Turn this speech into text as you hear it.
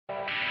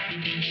This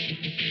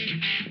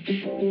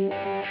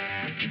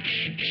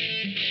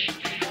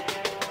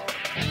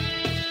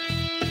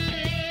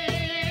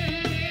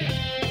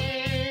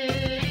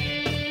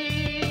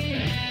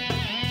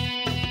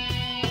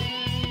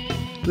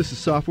is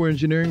Software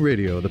Engineering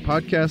Radio, the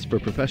podcast for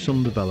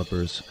professional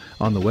developers,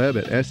 on the web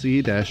at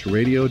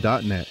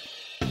se-radio.net.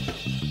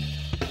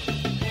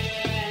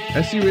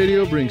 SE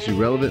Radio brings you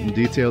relevant and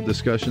detailed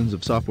discussions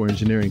of software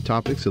engineering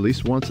topics at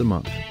least once a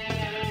month.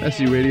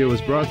 SE Radio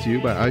is brought to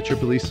you by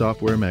IEEE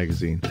Software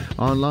Magazine,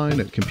 online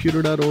at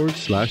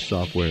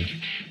computer.org/software.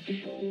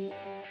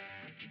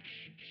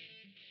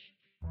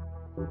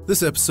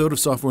 This episode of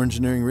Software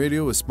Engineering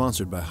Radio is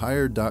sponsored by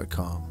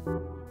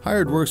Hired.com.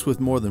 Hired works with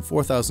more than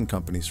 4,000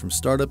 companies, from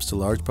startups to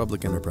large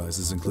public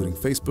enterprises, including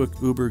Facebook,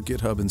 Uber,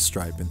 GitHub, and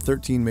Stripe, in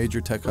 13 major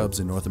tech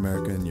hubs in North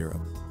America and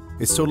Europe.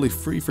 It's totally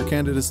free for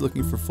candidates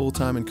looking for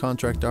full-time and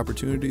contract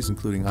opportunities,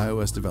 including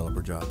iOS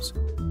developer jobs.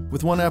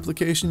 With one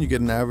application, you get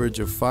an average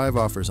of 5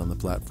 offers on the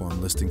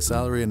platform, listing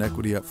salary and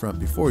equity up front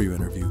before you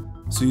interview,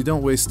 so you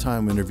don't waste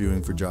time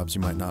interviewing for jobs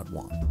you might not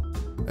want.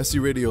 SE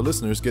Radio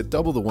listeners get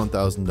double the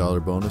 $1,000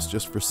 bonus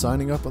just for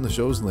signing up on the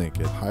show's link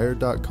at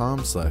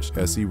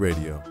hired.com/SE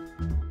Radio.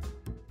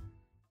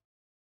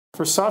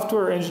 For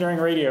Software Engineering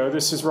Radio,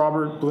 this is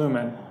Robert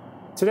Blumen.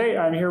 Today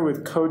I'm here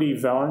with Cody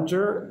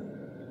Voellinger.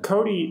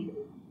 Cody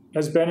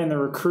has been in the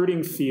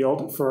recruiting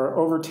field for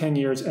over 10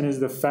 years and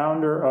is the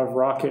founder of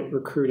Rocket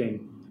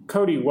Recruiting.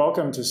 Cody,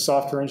 welcome to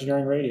Software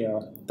Engineering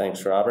Radio.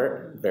 Thanks,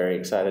 Robert. Very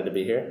excited to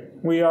be here.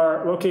 We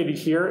are located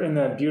here in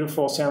the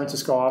beautiful San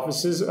Francisco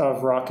offices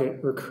of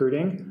Rocket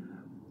Recruiting,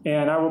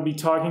 and I will be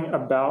talking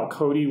about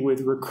Cody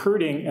with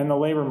recruiting and the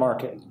labor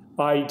market.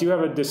 I do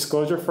have a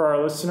disclosure for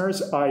our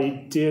listeners.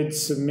 I did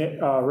submit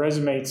a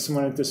resume to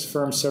someone at this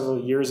firm several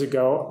years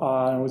ago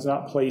and was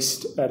not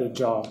placed at a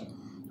job.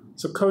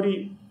 So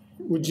Cody,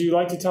 would you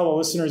like to tell the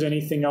listeners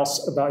anything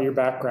else about your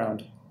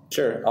background?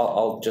 Sure.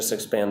 I'll just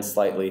expand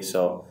slightly.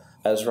 So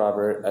as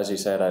you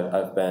said,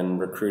 I've been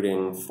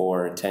recruiting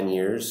for 10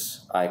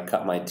 years. I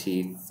cut my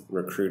teeth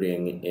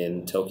recruiting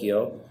in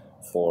Tokyo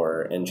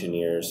for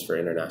engineers for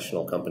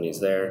international companies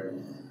there.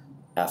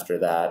 After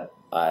that,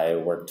 I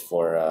worked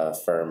for a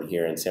firm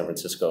here in San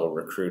Francisco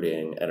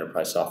recruiting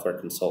enterprise software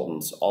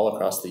consultants all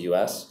across the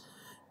U.S.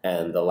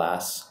 And the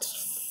last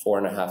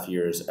 4.5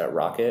 years at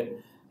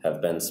Rocket have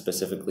been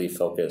specifically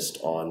focused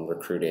on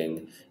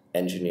recruiting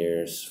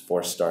engineers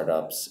for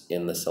startups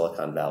in the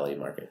Silicon Valley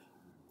market.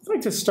 I'd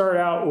like to start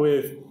out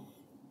with a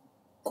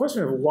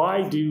question of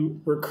why do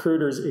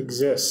recruiters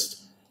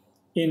exist?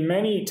 In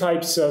many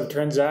types of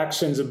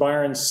transactions, a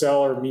buyer and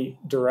seller meet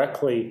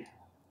directly.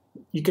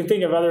 You can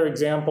think of other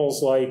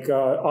examples like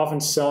often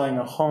selling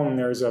a home,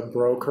 there's a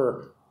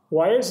broker.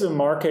 Why has the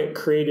market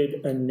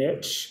created a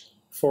niche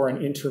for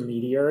an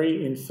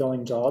intermediary in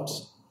filling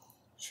jobs?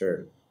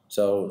 Sure.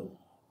 So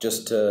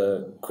just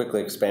to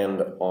quickly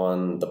expand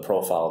on the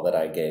profile that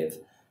I gave,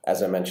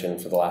 as I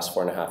mentioned, for the last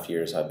 4.5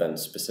 years, I've been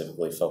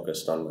specifically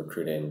focused on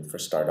recruiting for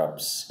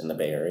startups in the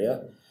Bay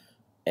Area.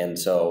 And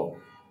so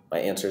my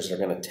answers are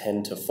going to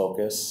tend to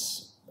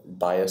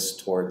bias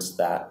towards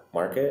that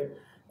market.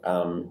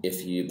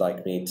 If you'd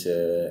like me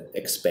to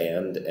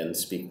expand and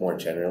speak more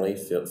generally,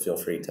 feel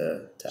free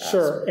to ask.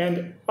 Sure.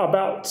 And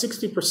about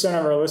 60%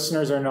 of our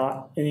listeners are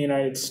not in the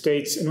United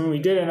States. And when we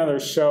did another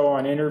show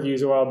on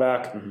interviews a while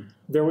back,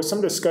 there was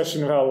some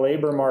discussion of how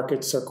labor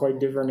markets are quite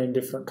different in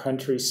different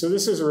countries. So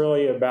this is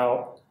really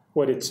about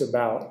what it's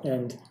about,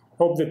 and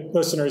hope that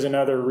listeners in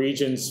other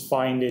regions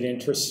find it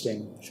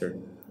interesting. Sure.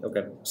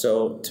 Okay.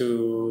 So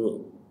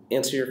to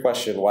answer your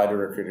question, why do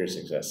recruiters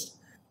exist?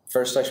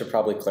 First, I should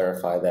probably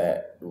clarify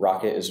that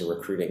Rocket is a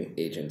recruiting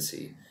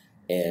agency.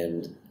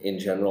 And in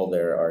general,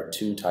 there are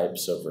 2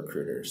 types of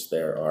recruiters.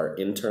 There are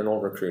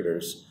internal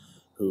recruiters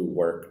who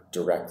work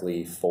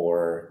directly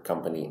for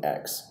company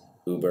X.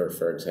 Uber,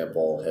 for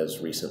example,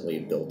 has recently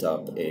built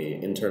up an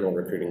internal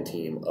recruiting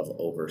team of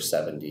over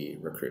 70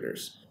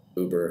 recruiters.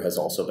 Uber has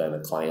also been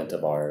a client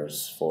of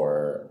ours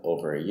for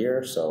over a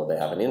year, so they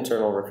have an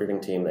internal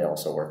recruiting team. They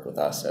also work with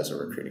us as a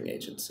recruiting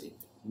agency.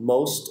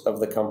 Most of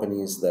the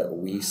companies that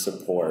we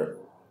support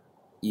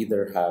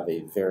either have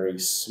a very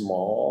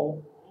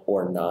small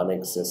or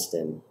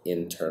non-existent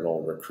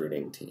internal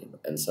recruiting team.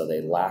 And so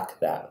they lack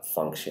that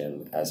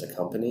function as a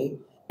company.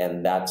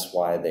 And that's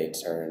why they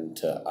turn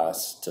to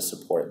us to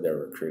support their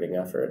recruiting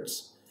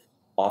efforts.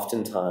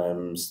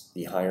 Oftentimes,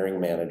 the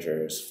hiring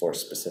managers for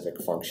specific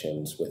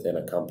functions within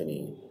a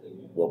company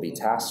will be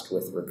tasked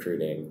with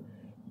recruiting.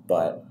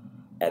 But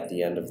at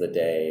the end of the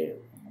day,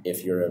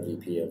 if you're a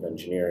VP of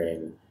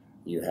engineering,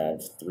 you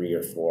have 3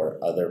 or 4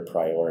 other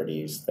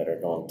priorities that are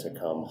going to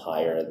come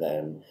higher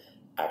than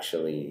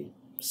actually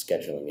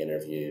scheduling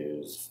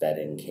interviews,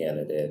 vetting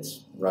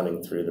candidates,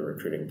 running through the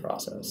recruiting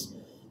process.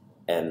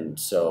 And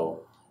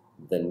so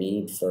the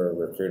need for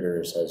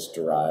recruiters has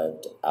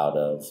derived out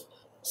of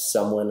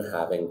someone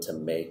having to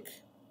make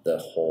the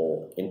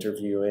whole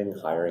interviewing,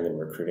 hiring, and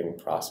recruiting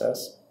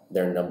process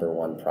their number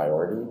one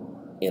priority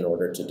in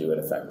order to do it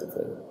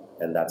effectively.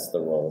 And that's the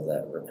role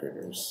that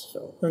recruiters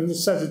fill. In the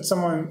sense that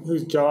someone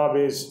whose job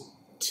is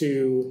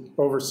to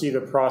oversee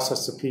the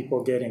process of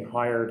people getting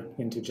hired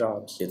into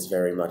jobs? It's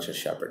very much a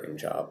shepherding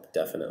job,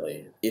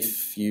 definitely.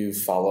 If you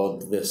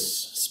followed this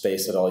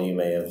space at all, you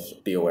may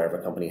be aware of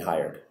a company,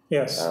 Hired.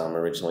 Yes.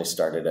 Originally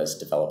started as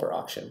Developer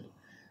Auction.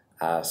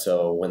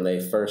 So when they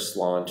first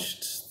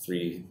launched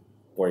 3-4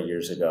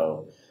 years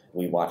ago,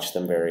 we watched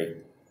them very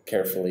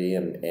carefully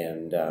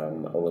and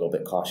a little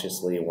bit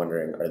cautiously,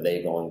 wondering, are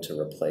they going to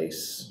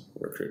replace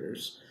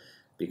recruiters?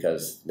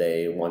 Because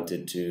they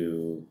wanted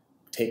to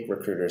take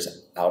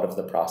recruiters out of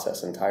the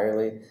process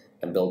entirely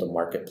and build a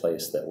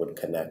marketplace that would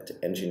connect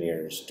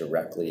engineers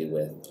directly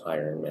with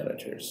hiring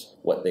managers.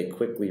 What they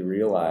quickly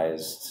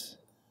realized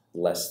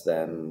less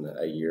than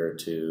a year or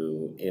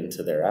two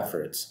into their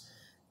efforts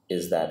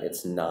is that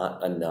it's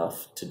not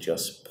enough to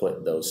just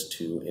put those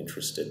two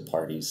interested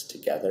parties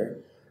together.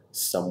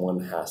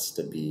 Someone has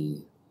to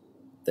be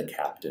the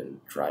captain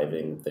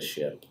driving the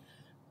ship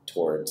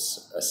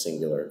towards a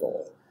singular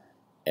goal.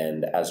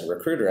 And as a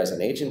recruiter, as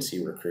an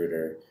agency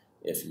recruiter,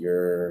 if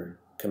your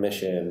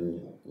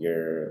commission,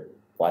 your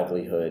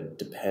livelihood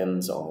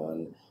depends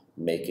on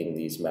making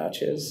these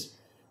matches,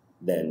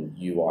 then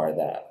you are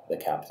the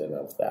captain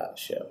of that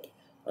ship.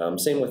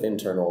 Same with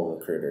internal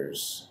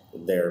recruiters.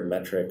 Their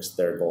metrics,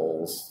 their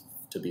goals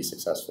to be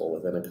successful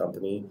within a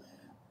company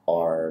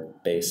are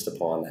based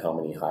upon how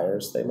many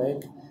hires they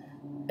make.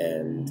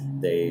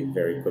 And they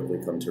very quickly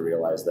come to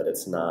realize that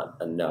it's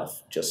not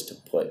enough just to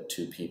put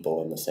two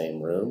people in the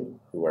same room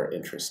who are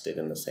interested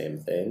in the same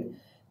thing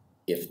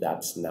if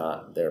that's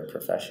not their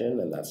profession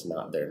and that's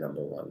not their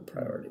number one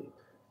priority.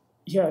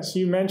 Yes,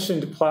 you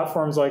mentioned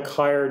platforms like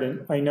Hired,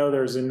 and I know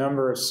there's a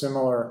number of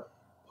similar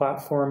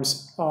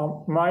platforms.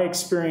 My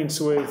experience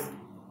with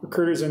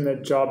recruiters in the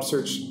job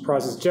search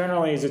process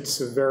generally is it's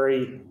a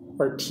very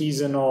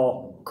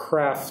artisanal,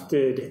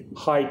 crafted,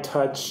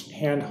 high-touch,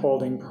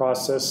 hand-holding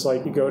process.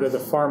 Like you go to the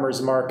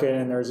farmer's market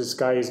and there's this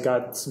guy who's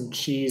got some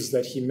cheese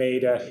that he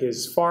made at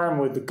his farm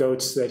with the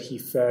goats that he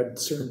fed, a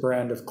certain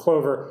brand of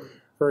clover,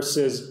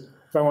 versus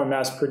if I want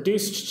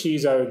mass-produced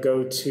cheese, I would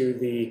go to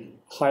the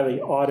highly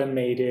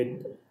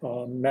automated,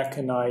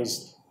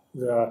 mechanized,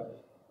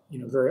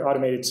 very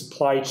automated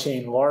supply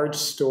chain, large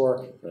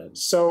store. Right.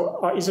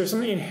 So is there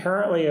something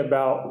inherently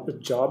about the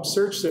job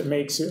search that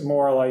makes it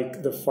more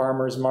like the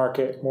farmer's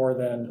market more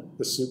than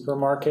the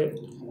supermarket?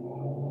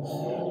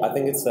 I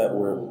think it's that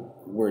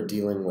we're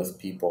dealing with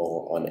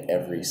people on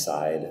every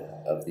side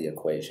of the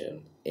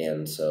equation.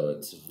 And so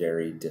it's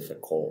very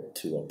difficult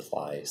to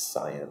apply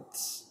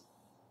science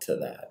to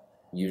that.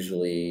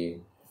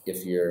 Usually,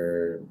 if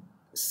you're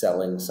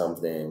selling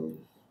something,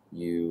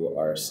 you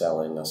are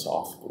selling a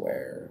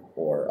software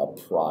or a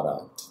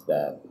product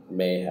that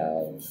may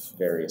have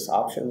various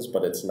options,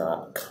 but it's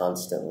not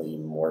constantly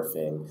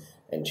morphing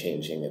and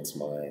changing its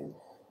mind.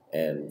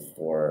 And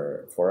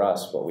for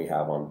us, what we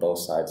have on both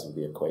sides of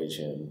the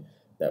equation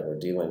that we're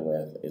dealing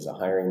with is a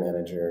hiring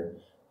manager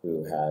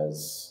who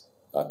has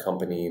a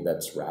company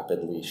that's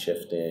rapidly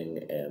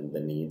shifting and the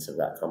needs of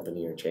that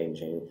company are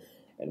changing.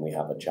 And we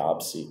have a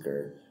job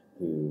seeker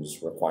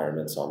whose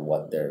requirements on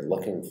what they're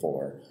looking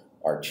for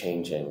are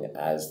changing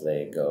as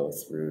they go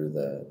through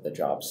the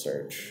job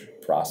search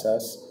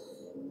process.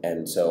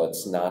 And so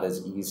it's not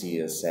as easy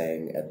as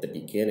saying at the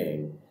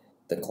beginning,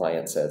 the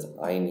client says,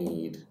 I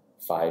need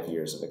 5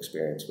 years of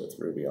experience with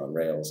Ruby on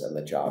Rails, and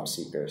the job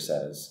seeker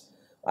says,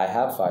 I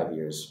have 5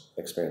 years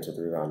experience with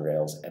Ruby on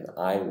Rails, and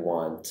I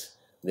want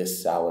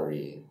this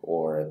salary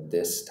or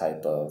this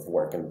type of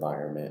work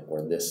environment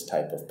or this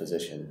type of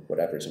position,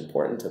 whatever's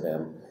important to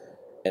them,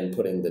 and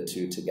putting the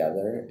two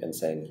together and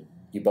saying,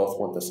 you both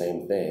want the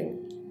same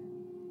thing,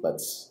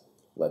 let's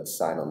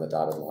sign on the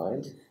dotted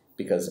line.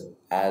 Because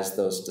as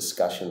those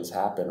discussions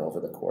happen over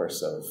the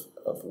course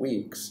of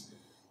weeks,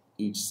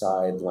 each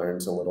side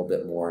learns a little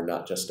bit more,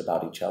 not just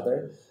about each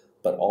other,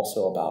 but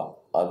also about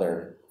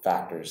other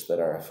factors that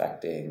are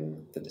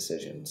affecting the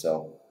decision.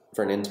 So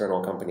for an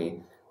internal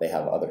company, they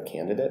have other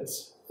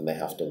candidates, and they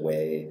have to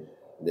weigh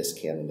this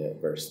candidate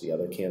versus the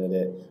other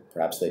candidate.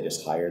 Perhaps they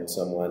just hired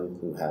someone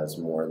who has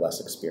more or less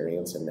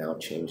experience and now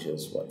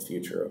changes what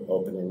future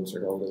openings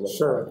are going to look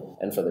like.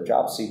 And for the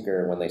job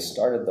seeker, when they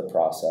started the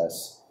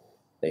process,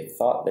 they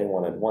thought they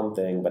wanted one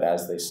thing, but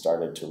as they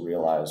started to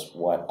realize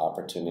what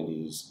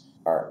opportunities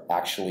are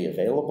actually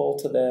available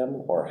to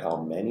them or how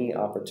many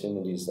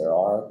opportunities there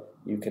are,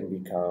 you can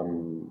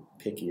become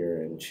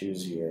pickier and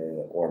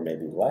choosier, or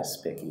maybe less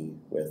picky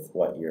with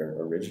what your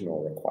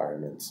original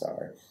requirements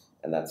are.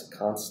 And that's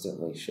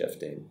constantly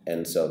shifting.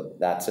 And so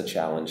that's a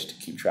challenge to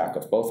keep track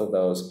of both of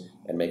those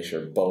and make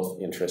sure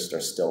both interests are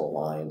still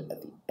aligned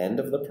at the end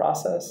of the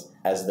process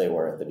as they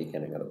were at the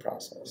beginning of the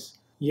process.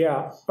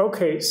 Yeah.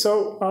 Okay.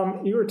 So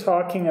you were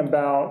talking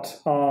about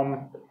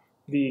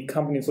the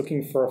companies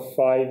looking for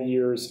 5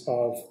 years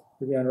of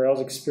Ruby on Rails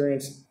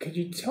experience. Could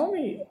you tell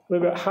me a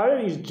little bit, how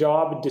do these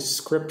job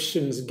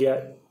descriptions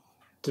get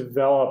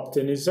developed?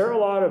 And is there a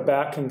lot of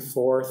back and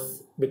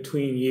forth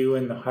between you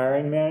and the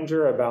hiring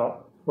manager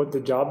about what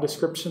the job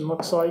description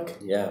looks like?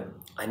 Yeah,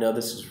 I know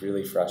this is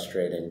really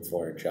frustrating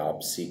for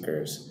job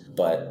seekers,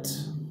 but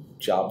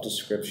job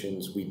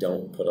descriptions, we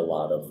don't put a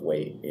lot of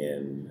weight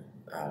in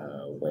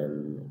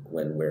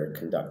when we're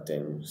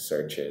conducting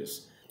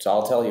searches. So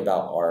I'll tell you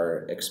about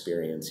our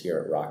experience here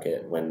at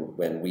Rocket.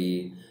 When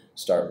we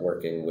start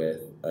working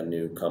with a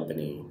new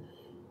company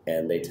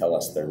and they tell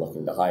us they're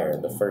looking to hire,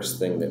 the first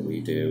thing that we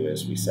do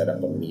is we set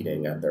up a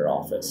meeting at their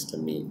office to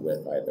meet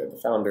with either the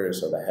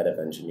founders or the head of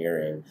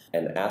engineering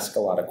and ask a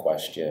lot of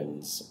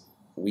questions.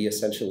 We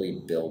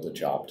essentially build a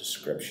job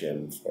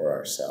description for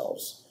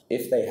ourselves.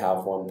 If they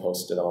have one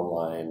posted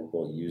online,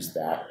 we'll use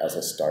that as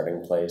a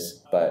starting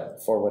place. But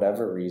for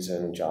whatever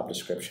reason, job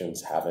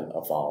descriptions haven't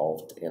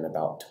evolved in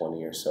about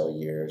 20 or so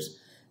years.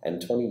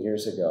 And 20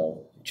 years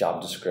ago,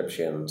 job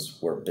descriptions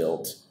were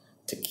built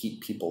to keep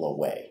people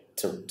away,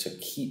 to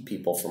keep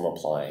people from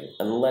applying,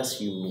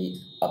 unless you meet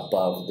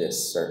above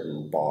this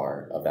certain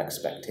bar of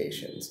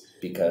expectations,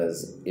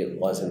 because it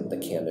wasn't the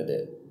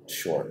candidate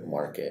short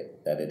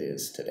market that it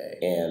is today.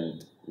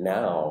 And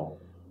now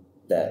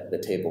that the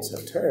tables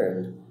have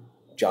turned,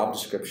 job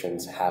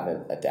descriptions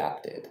haven't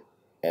adapted.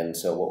 And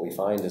so what we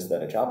find is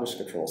that a job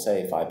description will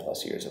say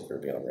 5+ years of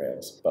Ruby on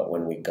Rails. But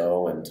when we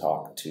go and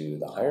talk to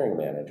the hiring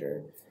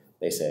manager,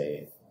 they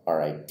say,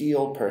 our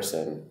ideal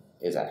person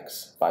is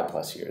X,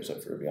 5+ years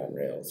of Ruby on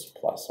Rails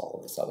plus all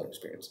of this other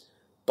experience.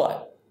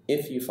 But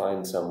if you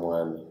find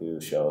someone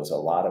who shows a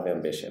lot of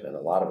ambition and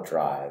a lot of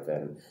drive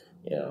and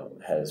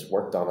has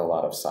worked on a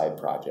lot of side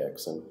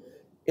projects, and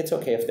it's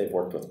okay if they've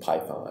worked with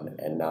Python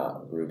and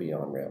not Ruby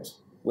on Rails,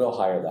 we'll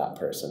hire that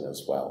person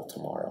as well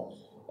tomorrow.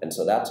 And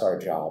so that's our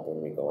job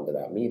when we go into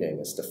that meeting,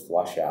 is to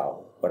flush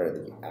out what are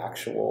the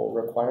actual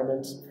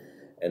requirements.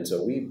 And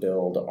so we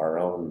build our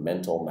own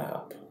mental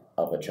map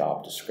of a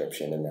job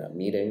description in that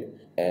meeting.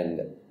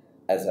 And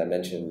as I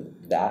mentioned,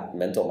 that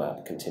mental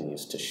map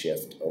continues to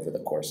shift over the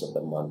course of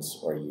the months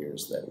or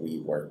years that we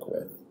work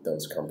with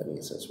those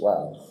companies as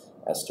well,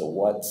 as to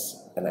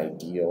what's an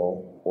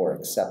ideal or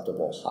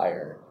acceptable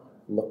hire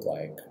look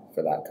like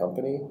for that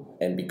company.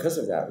 And because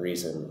of that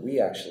reason, we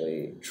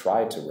actually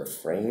try to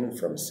refrain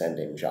from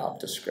sending job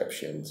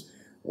descriptions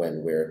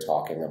when we're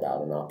talking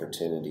about an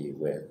opportunity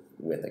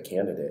with a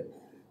candidate,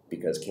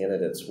 because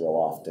candidates will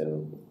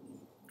often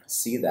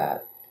see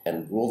that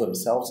and rule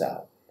themselves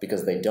out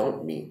because they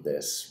don't meet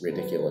this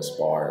ridiculous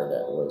bar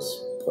that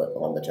was put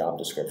on the job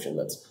description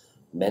that's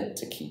meant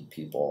to keep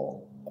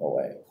people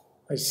away.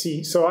 I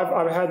see. So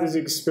I've had this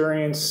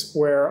experience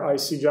where I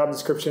see job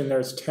description,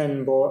 there's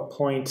 10 bullet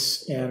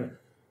points, and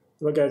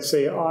look at it,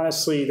 say,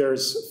 honestly,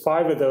 there's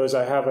 5 of those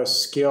I have a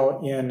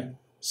skill in,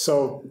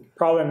 so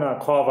probably I'm not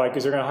qualified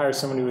because they're going to hire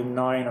somebody with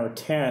 9 or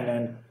 10.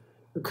 And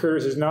recruiter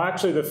says, no,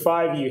 actually the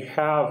 5 you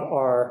have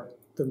are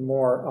the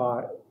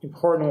more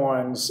important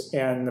ones,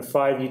 and the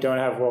 5 you don't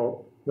have,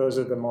 well, those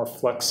are the more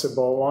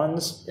flexible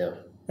ones. Yeah.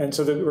 And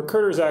so the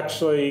recruiters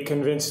actually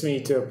convinced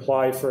me to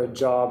apply for a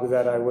job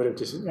that I would have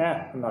just,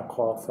 I'm not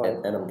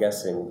qualified. And I'm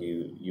guessing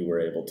you were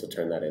able to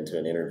turn that into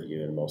an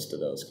interview in most of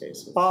those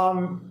cases.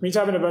 It's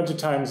happened a bunch of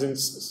times, and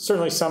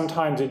certainly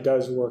sometimes it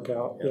does work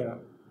out.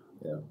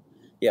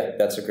 Yeah,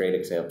 that's a great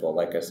example.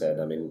 Like I said,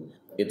 I mean,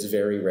 it's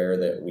very rare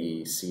that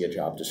we see a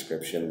job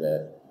description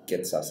that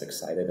gets us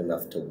excited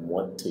enough to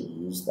want to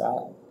use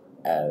that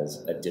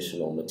as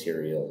additional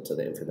material to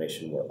the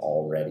information we're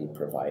already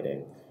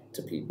providing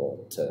to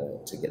people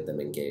to get them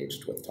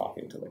engaged with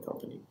talking to the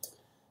company.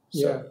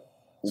 So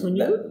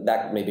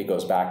that maybe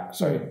goes back,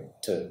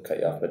 to cut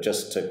you off, but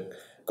just to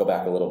go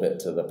back a little bit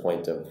to the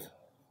point of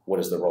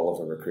what is the role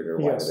of a recruiter,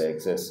 why do they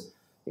exist?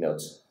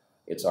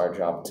 It's our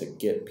job to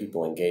get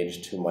people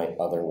engaged who might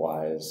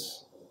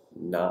otherwise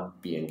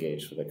not be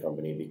engaged with a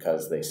company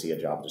because they see a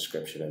job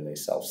description and they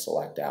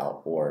self-select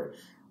out, or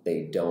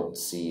they don't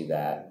see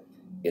that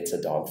it's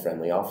a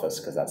dog-friendly office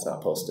because that's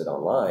not posted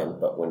online.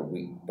 But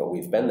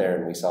we've been there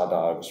and we saw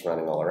dogs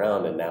running all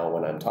around. And now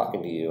when I'm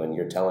talking to you and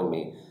you're telling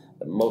me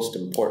the most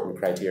important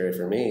criteria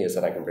for me is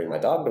that I can bring my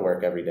dog to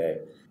work every day,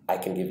 I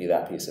can give you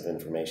that piece of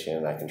information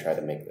and I can try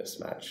to make this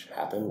match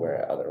happen where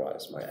it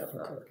otherwise might have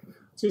not.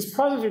 So these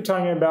projects you're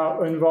talking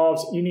about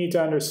involves, you need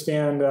to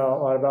understand a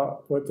lot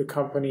about what the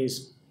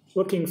company's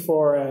looking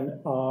for, and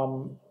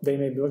they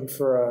may be looking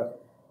for a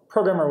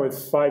programmer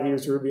with 5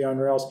 years Ruby on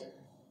Rails.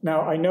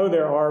 Now, I know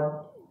there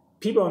are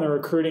people in the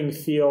recruiting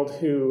field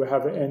who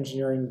have an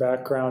engineering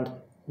background.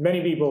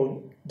 Many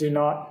people do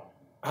not.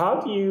 How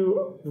do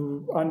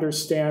you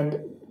understand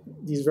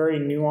these very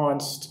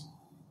nuanced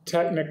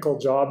technical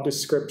job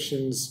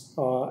descriptions?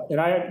 And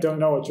I don't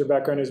know what your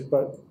background is,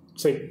 but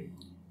say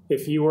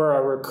if you were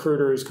a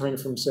recruiter who's coming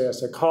from, say, a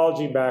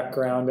psychology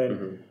background,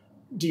 and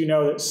do you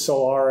know that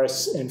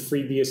Solaris and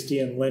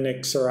FreeBSD and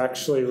Linux are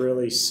actually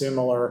really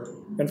similar?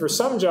 And for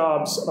some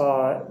jobs,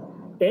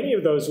 any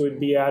of those would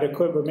be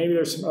adequate, but maybe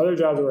there's some other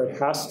jobs where it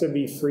has to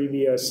be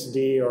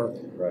FreeBSD, or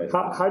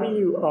how do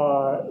you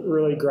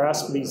really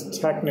grasp these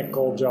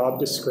technical job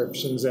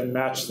descriptions and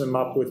match them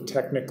up with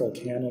technical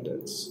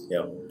candidates?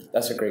 Yeah,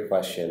 that's a great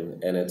question,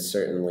 and it's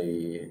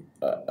certainly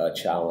a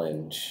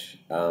challenge.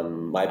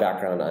 My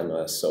background, I'm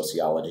a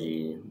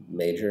sociology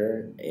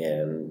major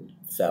and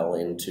fell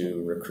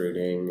into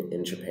recruiting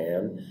in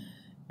Japan.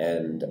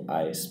 and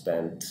I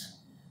spent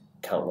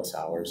countless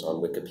hours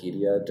on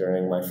Wikipedia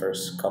during my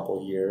first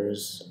couple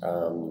years,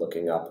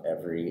 looking up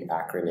every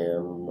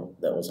acronym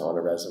that was on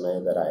a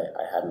resume that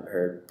I hadn't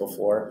heard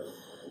before,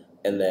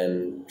 and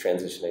then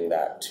transitioning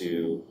that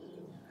to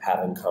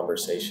having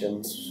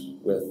conversations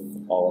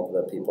with all of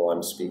the people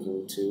I'm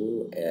speaking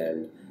to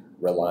and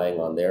relying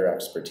on their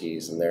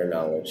expertise and their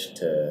knowledge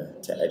to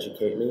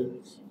educate me.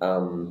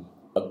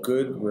 A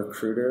good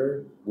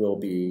recruiter will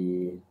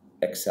be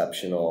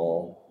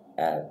exceptional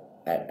at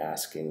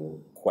asking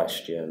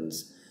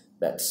questions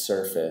that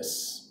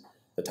surface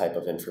the type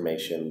of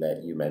information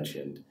that you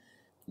mentioned.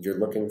 You're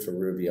looking for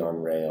Ruby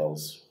on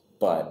Rails,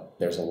 but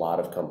there's a lot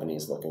of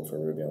companies looking for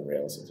Ruby on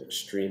Rails. It's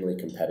extremely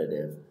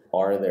competitive.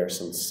 Are there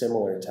some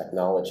similar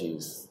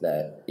technologies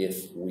that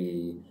if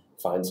we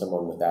find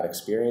someone with that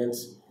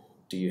experience,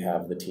 do you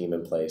have the team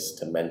in place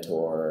to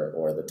mentor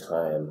or the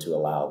time to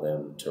allow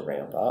them to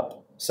ramp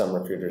up? Some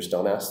recruiters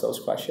don't ask those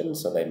questions,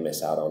 so they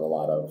miss out on a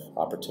lot of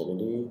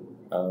opportunity.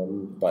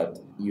 But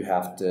you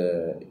have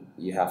to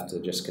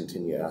just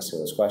continue asking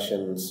those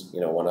questions.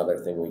 One other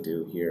thing we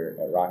do here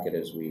at Rocket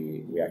is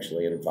we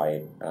actually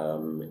invite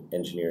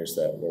engineers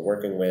that we're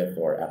working with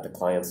or at the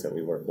clients that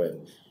we work with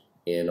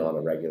in on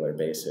a regular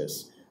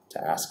basis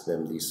to ask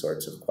them these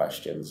sorts of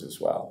questions as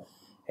well.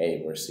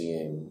 Hey, we're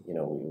seeing,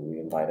 we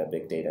invite a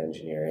big data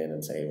engineer in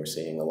and say, we're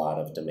seeing a lot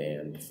of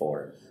demand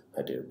for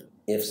Hadoop.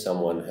 If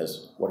someone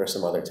what are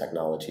some other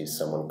technologies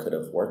someone could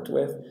have worked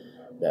with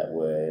that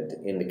would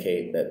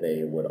indicate that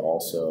they would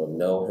also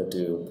know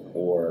Hadoop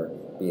or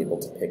be able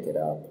to pick it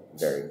up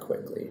very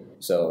quickly?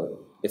 So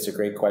it's a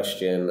great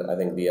question. I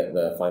think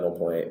the final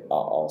point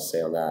I'll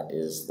say on that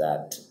is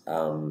that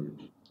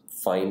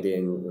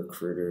finding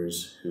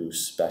recruiters who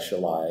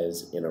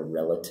specialize in a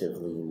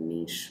relatively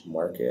niche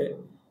market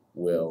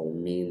will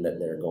mean that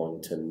they're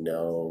going to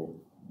know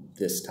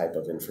this type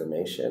of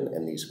information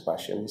and these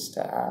questions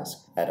to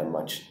ask at a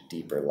much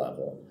deeper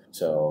level.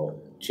 So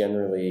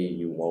generally,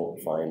 you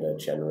won't find a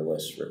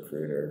generalist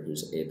recruiter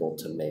who's able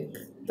to make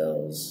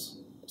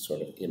those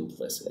sort of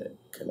implicit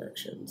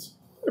connections.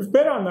 I've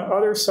been on the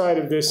other side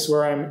of this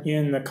where I'm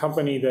in the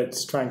company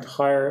that's trying to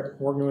hire,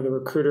 working with a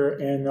recruiter,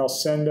 and they'll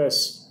send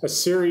us a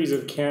series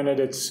of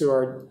candidates who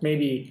are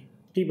maybe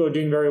people who are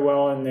doing very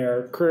well in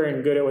their career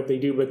and good at what they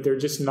do, but they're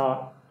just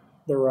not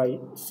the right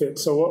fit.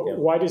 So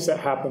why does that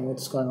happen?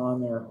 What's going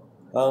on there?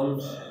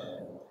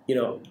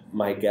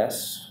 My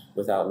guess,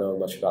 without knowing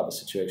much about the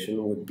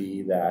situation, would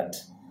be that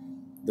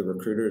the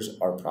recruiters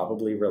are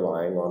probably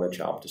relying on a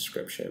job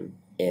description,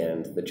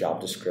 and the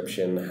job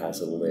description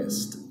has a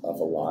list of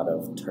a lot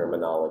of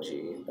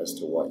terminology as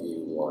to what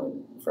you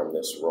want from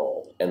this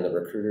role. And the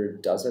recruiter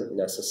doesn't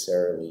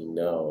necessarily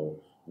know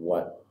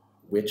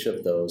which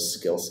of those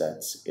skill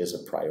sets is a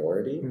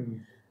priority. Mm-hmm.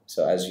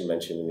 So as you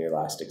mentioned in your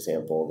last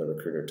example, the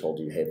recruiter told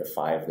you, hey, the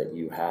 5 that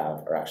you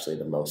have are actually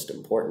the most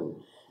important.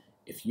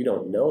 If you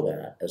don't know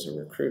that as a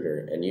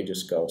recruiter and you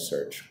just go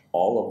search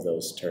all of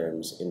those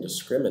terms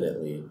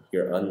indiscriminately,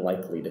 you're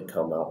unlikely to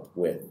come up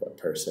with a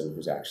person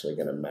who's actually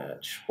going to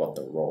match what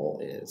the role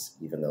is,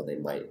 even though they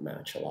might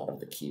match a lot of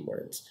the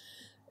keywords.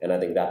 And I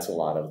think that's a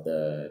lot of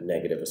the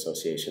negative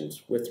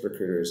associations with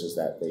recruiters, is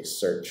that they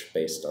search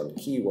based on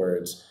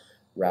keywords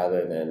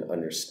rather than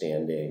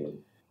understanding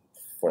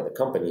for the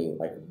company,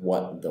 like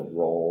what the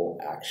role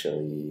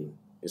actually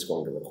is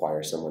going to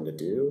require someone to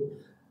do,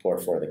 or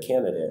for the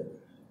candidate,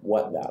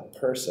 what that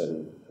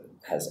person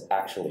has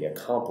actually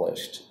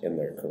accomplished in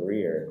their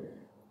career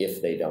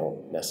if they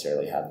don't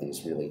necessarily have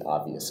these really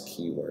obvious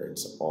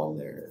keywords on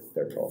their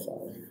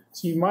profile.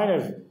 So you might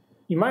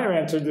have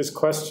answered this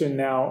question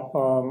now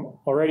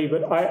already,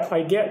 but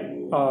I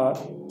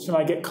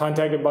get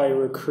contacted by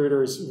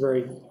recruiters.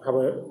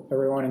 Probably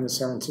everyone in the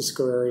San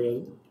Francisco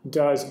area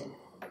does.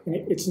 And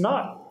it's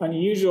not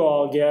unusual.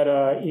 I'll get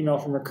an email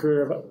from a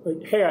recruiter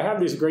like, hey, I have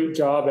this great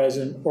job as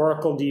an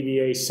Oracle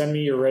DBA. Send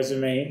me your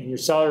resume and your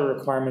salary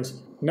requirements.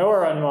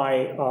 Nowhere on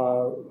my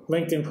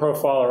LinkedIn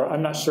profile, or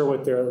I'm not sure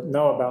what they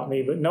know about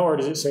me, but nowhere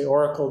does it say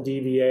Oracle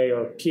DBA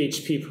or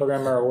PHP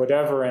programmer or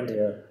whatever.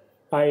 And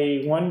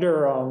I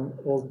wonder,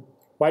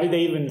 why did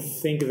they even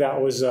think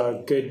that was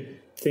a good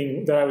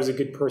thing, that I was a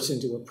good person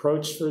to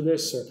approach for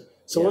this?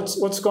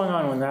 What's going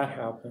on when that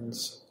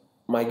happens?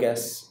 My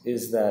guess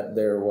is that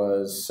there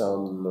was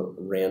some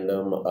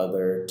random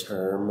other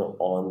term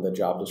on the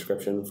job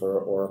description for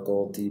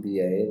Oracle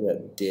DBA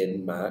that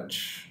did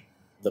match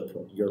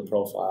your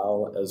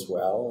profile as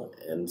well,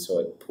 and so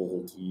it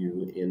pulled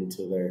you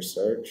into their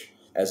search.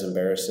 As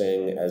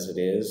embarrassing as it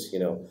is,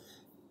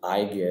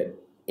 I get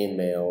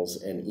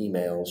in-mails and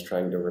emails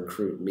trying to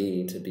recruit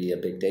me to be a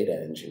big data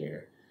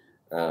engineer.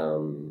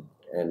 And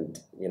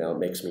it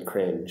makes me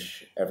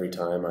cringe every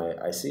time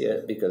I see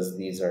it, because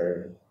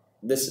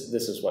this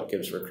is what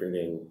gives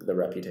recruiting the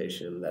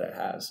reputation that it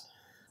has.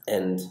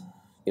 And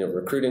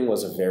recruiting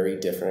was a very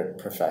different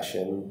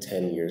profession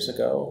 10 years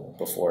ago,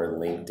 before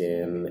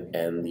LinkedIn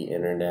and the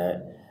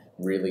internet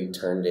really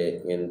turned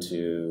it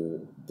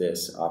into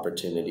this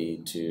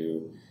opportunity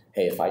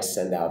hey, if I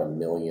send out 1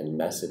 million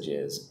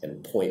messages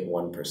and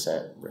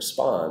 0.1%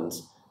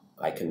 responds,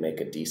 I can make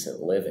a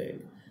decent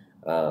living,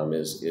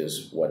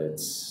 is what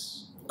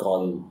it's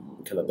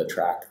gone, kind of the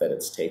track that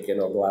it's taken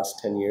over the last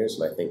 10 years.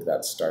 And I think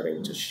that's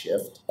starting to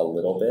shift a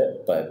little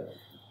bit. But,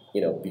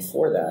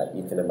 before that,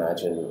 you can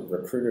imagine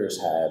recruiters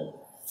had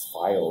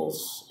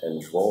files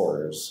and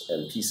drawers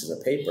and pieces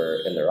of paper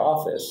in their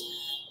office,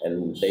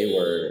 and they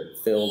were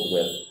filled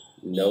with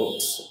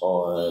notes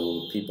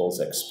on people's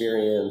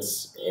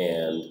experience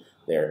and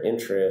their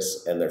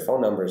interests and their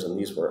phone numbers, and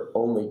these were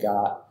only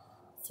got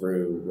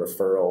through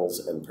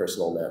referrals and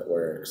personal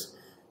networks.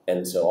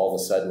 And so all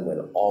of a sudden, when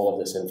all of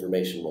this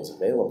information was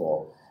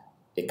available,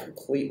 it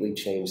completely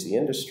changed the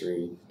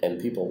industry,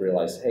 and people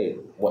realized, hey,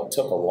 what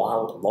took a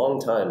long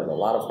time and a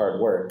lot of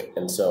hard work,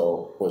 and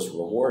so was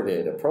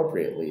rewarded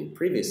appropriately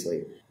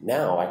previously,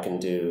 now I can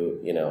do,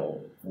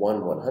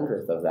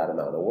 1/100th of that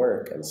amount of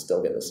work and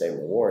still get the same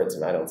rewards,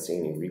 and I don't see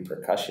any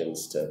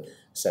repercussions to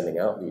sending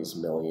out these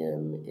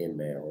million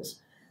in-mails.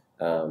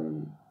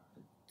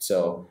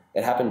 So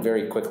it happened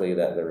very quickly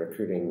that the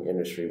recruiting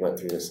industry went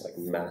through this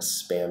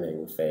mass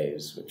spamming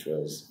phase, which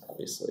was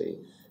obviously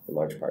in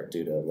large part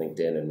due to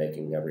LinkedIn and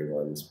making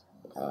everyone's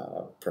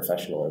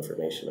professional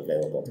information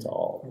available to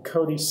all.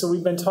 Cody, so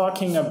we've been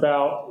talking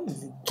about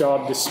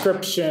job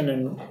description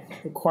and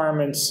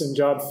requirements and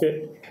job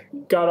fit.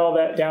 Got all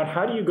that down.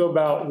 How do you go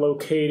about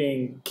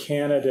locating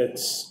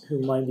candidates who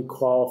might be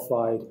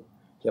qualified?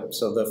 Yep.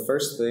 So the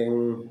first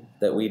thing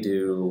that we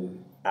do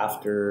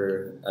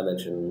after I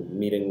mentioned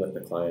meeting with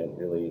the client,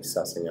 really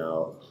sussing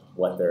out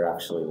what they're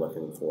actually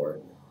looking for,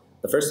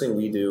 the first thing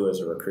we do as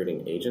a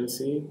recruiting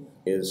agency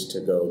is to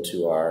go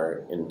to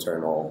our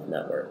internal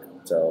network.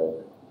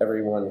 So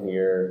everyone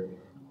here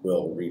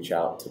will reach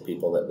out to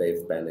people that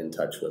they've been in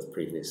touch with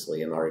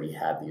previously and already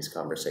had these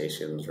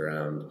conversations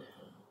around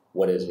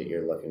what is it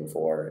you're looking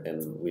for,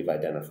 and we've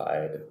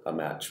identified a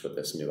match with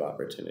this new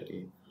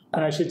opportunity.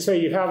 And I should say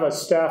you have a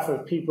staff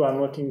of people. I'm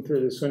looking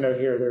through this window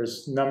here.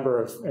 There's a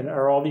number of, and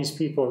are all these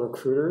people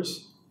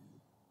recruiters?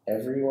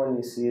 Everyone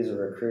you see is a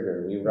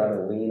recruiter. We run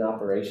a lean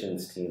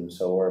operations team,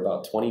 so we're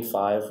about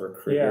 25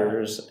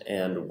 recruiters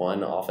and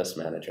one office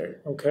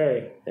manager.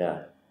 Okay.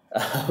 Yeah.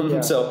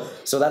 So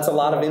that's a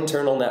lot of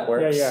internal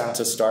networks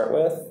to start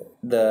with.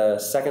 The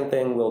second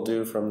thing we'll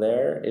do from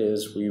there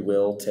is we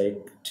will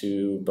take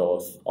to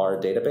both our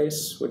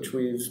database, which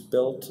we've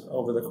built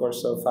over the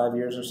course of 5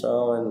 years or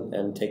so,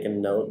 and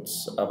taken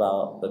notes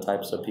about the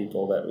types of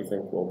people that we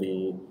think will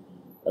be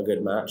a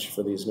good match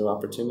for these new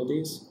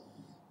opportunities.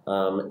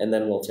 And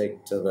then we'll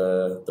take to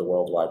the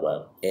World Wide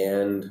Web.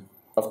 And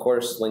of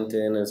course,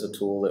 LinkedIn is a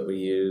tool that we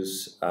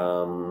use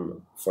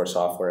for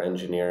software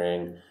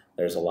engineering.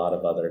 There's a lot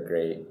of other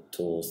great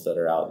tools that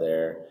are out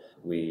there.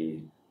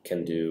 We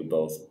can do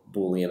both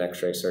Boolean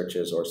X-ray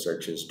searches or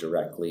searches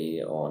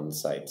directly on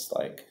sites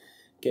like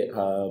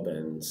GitHub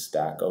and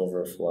Stack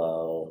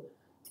Overflow.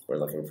 We're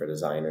looking for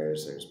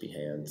designers. There's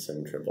Behance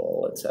and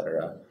Dribbble,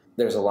 etc.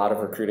 There's a lot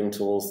of recruiting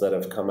tools that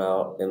have come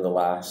out in the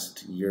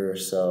last year or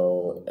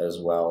so as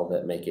well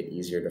that make it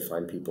easier to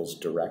find people's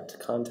direct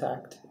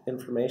contact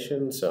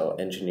information. So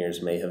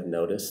engineers may have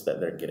noticed that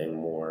they're getting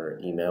more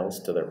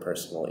emails to their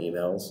personal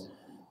emails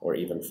or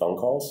even phone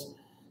calls.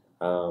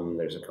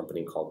 There's a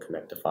company called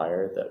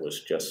Connectifier that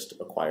was just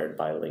acquired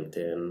by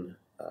LinkedIn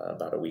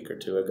about a week or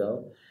two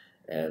ago,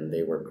 and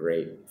they were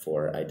great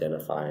for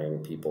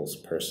identifying people's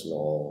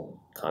personal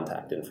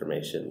contact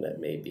information that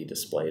may be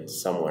displayed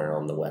somewhere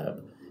on the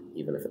web,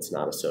 even if it's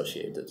not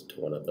associated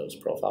to one of those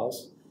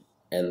profiles.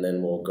 And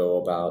then we'll go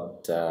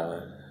about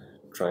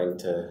trying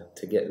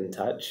to get in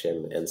touch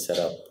and set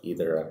up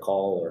either a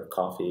call or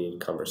coffee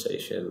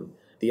conversation.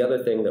 The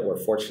other thing that we're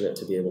fortunate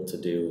to be able to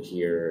do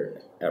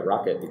here at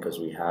Rocket, because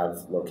we have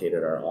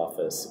located our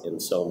office in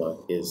Soma,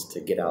 is to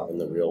get out in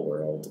the real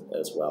world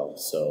as well.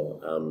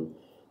 So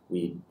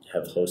we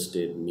have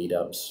hosted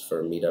meetups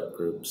for meetup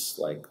groups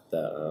like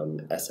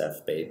the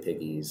SF Bay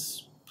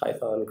Piggies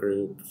Python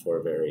group, for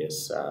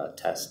various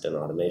test and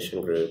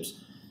automation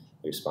groups.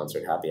 We've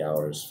sponsored happy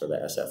hours for the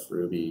SF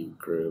Ruby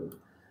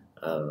group.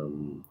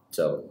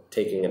 So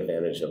taking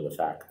advantage of the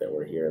fact that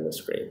we're here in this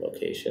great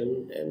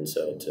location, and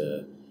so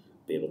to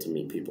be able to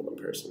meet people in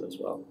person as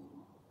well.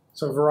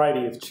 So a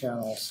variety of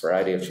channels.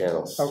 Variety of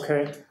channels.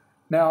 Okay.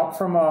 Now,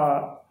 from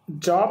a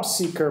job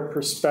seeker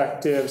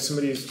perspective,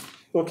 somebody's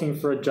looking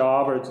for a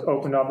job or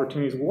open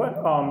opportunities,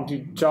 what do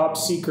job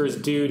seekers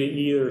do to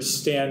either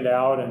stand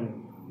out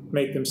and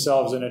make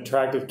themselves an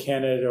attractive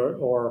candidate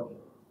or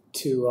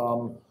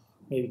to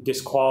maybe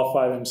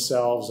disqualify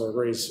themselves or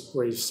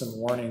raise some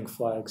warning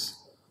flags?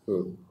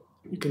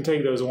 You can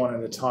take those one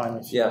at a time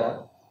if you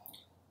want.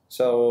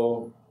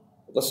 So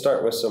let's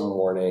start with some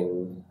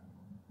warning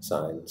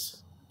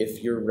signs.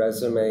 If your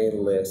resume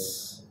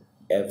lists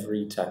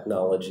every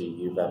technology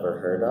you've ever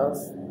heard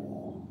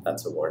of,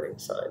 that's a warning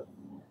sign.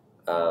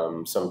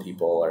 Some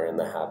people are in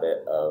the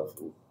habit of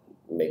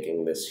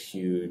making this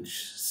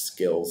huge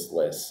skills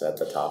list at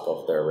the top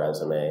of their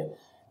resume.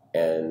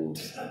 And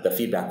the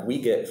feedback we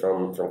get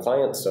from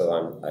clients,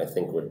 so I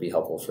think would be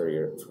helpful for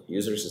your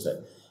users, is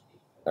that,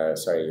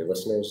 your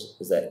listeners,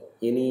 is that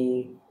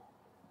any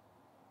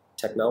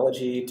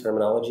technology,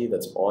 terminology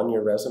that's on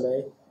your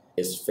resume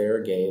is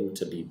fair game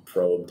to be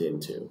probed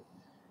into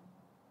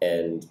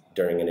and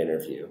during an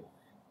interview.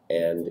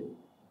 And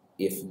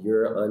if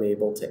you're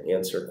unable to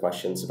answer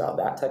questions about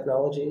that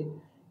technology,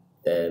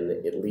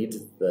 then it leads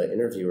the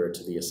interviewer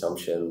to the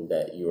assumption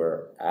that you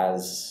are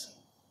as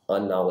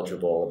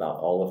unknowledgeable about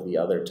all of the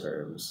other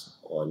terms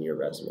on your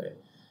resume.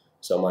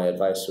 So my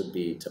advice would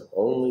be to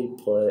only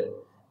put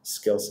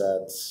skill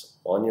sets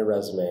on your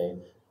resume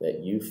that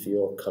you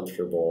feel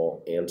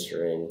comfortable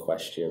answering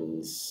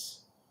questions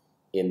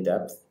in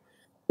depth,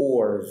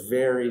 or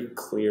very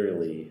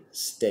clearly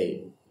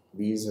state,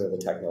 these are the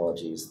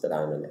technologies that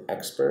I'm an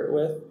expert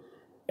with,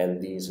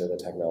 and these are the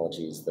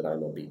technologies that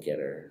I'm a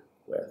beginner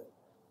with.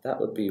 That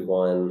would be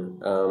one.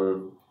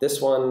 This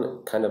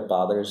one kind of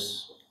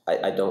bothers.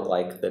 I don't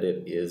like that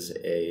it is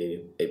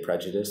a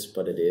prejudice,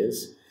 but it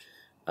is.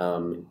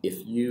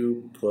 If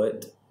you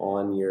put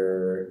on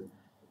your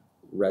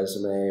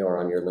resume or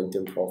on your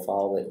LinkedIn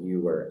profile that you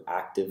were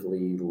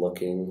actively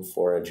looking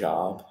for a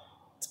job,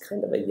 it's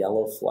kind of a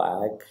yellow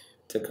flag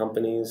to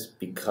companies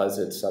because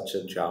it's such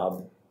a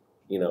job,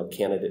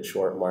 candidate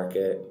short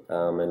market,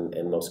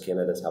 and most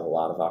candidates have a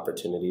lot of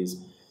opportunities.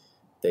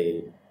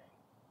 They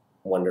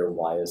wonder,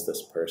 why is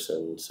this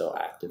person so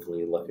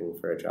actively looking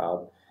for a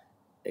job?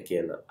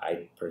 Again,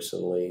 I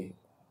personally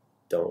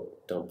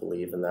don't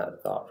believe in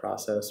that thought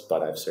process,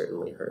 but I've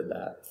certainly heard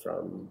that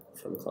from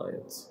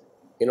clients.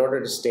 In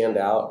order to stand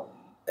out,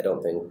 I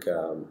don't think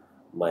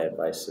my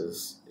advice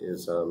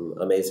is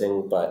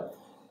amazing, but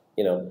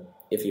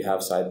if you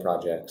have side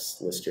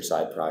projects, list your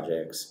side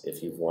projects.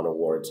 If you've won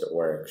awards at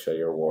work, show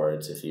your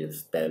awards. If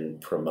you've been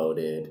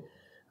promoted,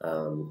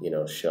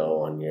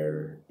 show on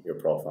your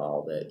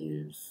profile that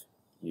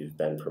you've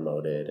been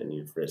promoted and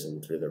you've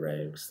risen through the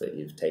ranks, that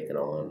you've taken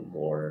on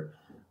more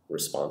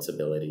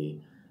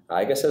responsibility.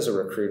 I guess as a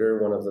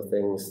recruiter, one of the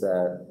things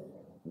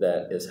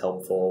that is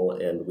helpful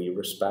and we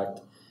respect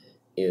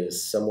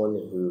is someone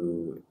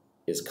who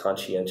is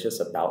conscientious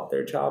about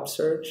their job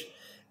search,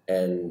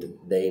 and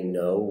they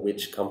know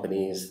which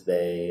companies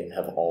they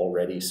have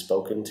already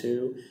spoken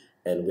to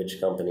and which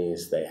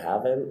companies they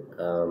haven't.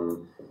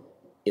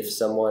 If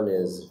someone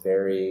is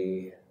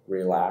very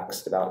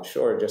relaxed about,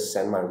 sure, just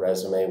send my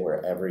resume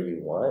wherever you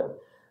want,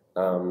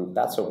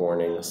 that's a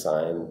warning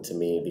sign to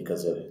me,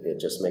 because it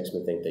just makes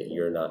me think that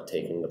you're not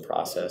taking the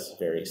process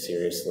very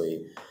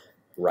seriously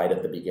right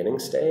at the beginning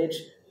stage.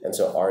 And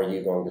so are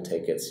you going to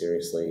take it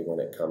seriously when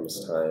it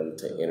comes time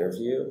to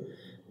interview?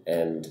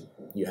 And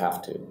you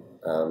have to.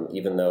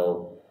 Even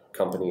though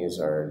companies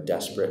are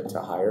desperate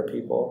to hire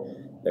people,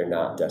 they're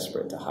not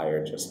desperate to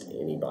hire just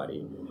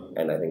anybody.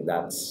 And I think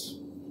that's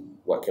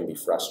what can be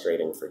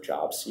frustrating for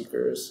job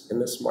seekers in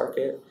this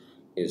market,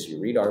 is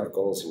you read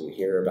articles and you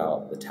hear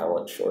about the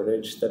talent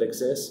shortage that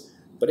exists,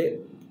 but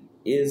it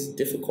is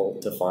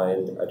difficult to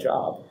find a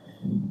job.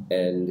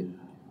 And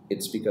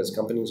it's because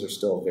companies are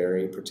still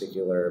very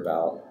particular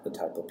about the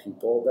type of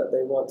people that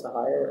they want to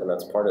hire, and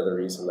that's part of the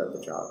reason that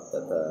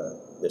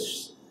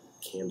this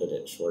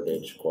candidate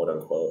shortage, quote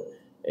unquote,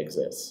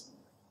 exists.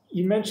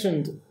 You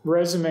mentioned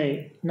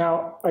resume.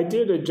 Now, I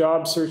did a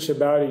job search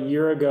about a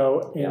year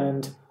ago,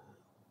 and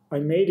I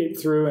made it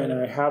through, and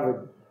I have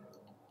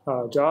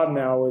a job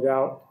now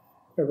without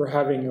ever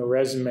having a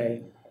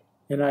resume.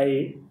 And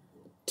I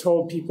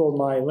told people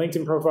my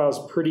LinkedIn profile is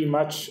pretty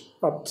much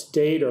up to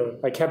date, or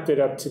I kept it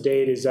up to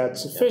date. Is that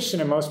sufficient?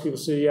 And most people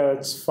say, yeah,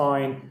 that's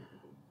fine.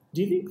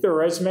 Do you think the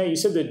resume, you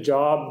said the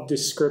job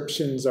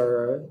descriptions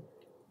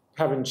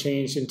haven't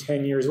changed in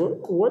 10 years.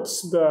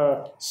 What's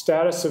the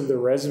status of the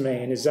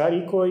resume? And is that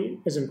equally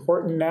as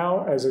important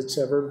now as it's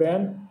ever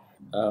been?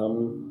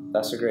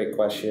 That's a great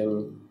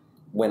question.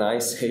 When I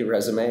say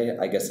resume,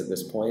 I guess at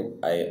this point,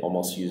 I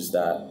almost use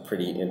that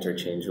pretty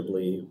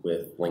interchangeably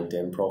with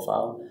LinkedIn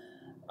profile.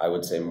 I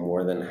would say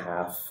more than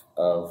half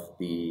of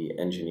the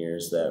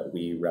engineers that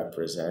we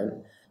represent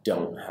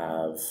don't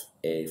have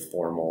a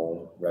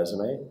formal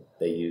resume.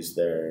 They use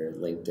their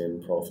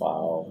LinkedIn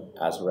profile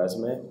as a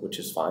resume, which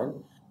is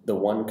fine. The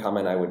one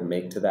comment I would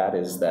make to that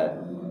is that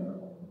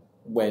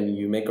when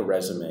you make a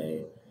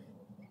resume,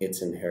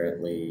 it's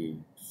inherently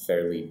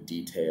fairly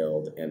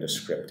detailed and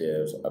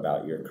descriptive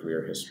about your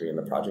career history and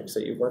the projects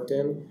that you've worked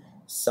in.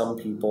 Some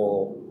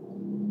people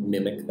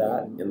mimic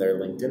that in their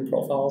LinkedIn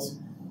profiles.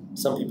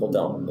 Some people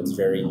don't. It's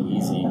very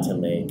easy to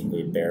make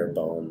a bare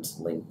bones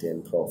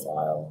LinkedIn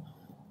profile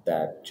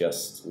that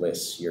just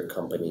lists your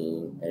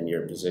company and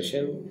your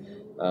position.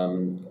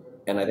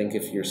 And I think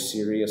if you're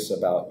serious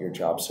about your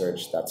job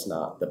search, that's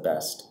not the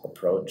best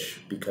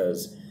approach,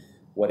 because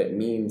what it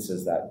means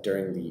is that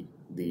during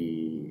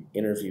the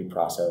interview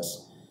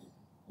process,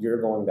 you're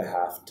going to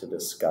have to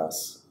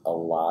discuss a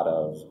lot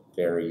of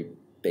very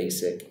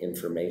basic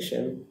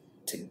information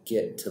to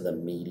get to the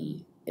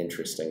meaty,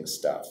 interesting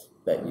stuff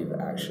that you've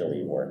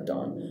actually worked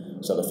on.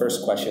 So the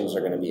first questions are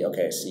going to be,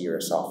 okay, I see you're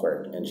a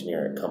software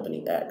engineer at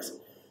company X.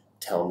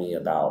 Tell me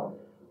about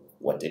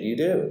what did you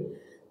do?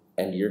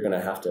 And you're going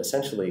to have to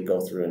essentially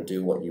go through and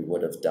do what you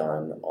would have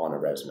done on a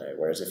resume.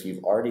 Whereas if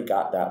you've already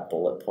got that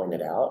bullet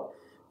pointed out,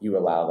 you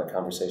allow the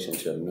conversation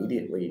to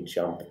immediately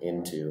jump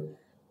into,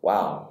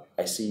 wow,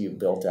 I see you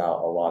built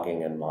out a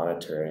logging and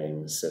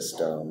monitoring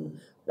system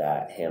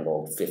that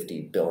handled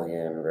 50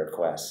 billion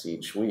requests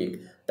each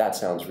week. That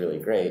sounds really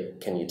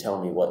great. Can you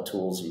tell me what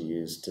tools you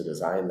used to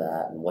design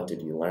that and what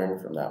did you learn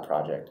from that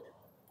project?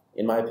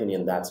 In my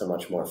opinion, that's a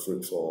much more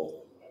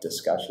fruitful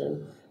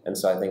discussion. And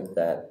so I think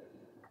that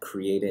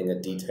creating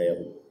a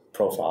detailed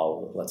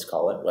profile, let's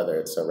call it, whether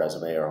it's a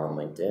resume or on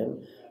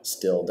LinkedIn,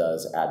 still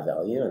does add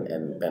value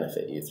and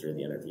benefit you through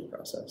the interview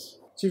process.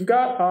 So you've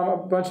got a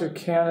bunch of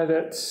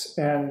candidates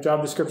and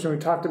job description. We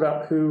talked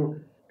about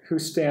who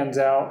stands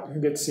out,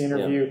 who gets the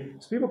interview. Yeah.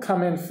 So people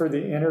come in for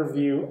the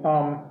interview.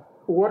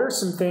 What are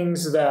some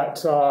things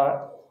that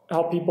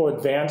help people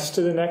advance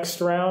to the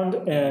next round,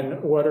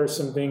 and what are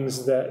some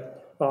things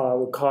that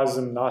would cause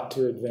them not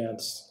to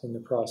advance in the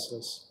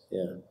process?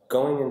 Yeah,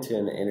 going into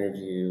an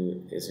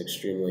interview is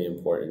extremely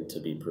important to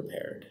be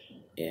prepared.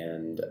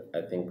 And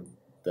I think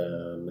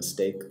the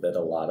mistake that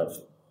a lot of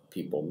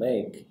people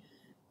make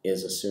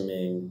is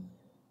assuming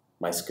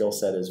my skill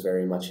set is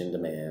very much in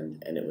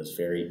demand and it was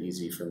very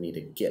easy for me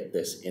to get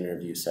this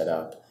interview set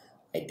up.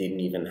 I didn't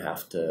even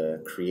have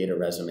to create a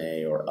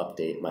resume or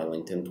update my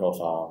LinkedIn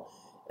profile.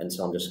 And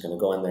so I'm just going to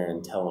go in there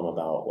and tell them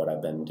about what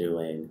I've been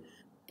doing.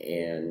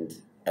 And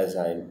as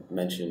I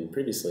mentioned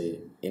previously,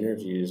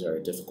 interviews are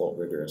a difficult,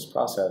 rigorous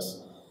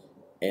process.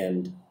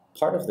 And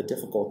part of the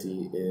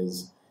difficulty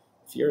is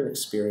if you're an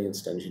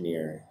experienced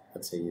engineer,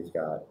 let's say you've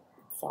got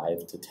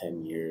 5 to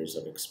 10 years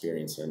of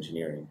experience in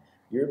engineering,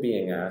 you're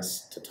being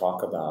asked to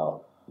talk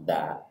about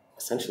that,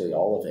 essentially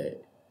all of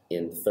it,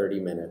 in 30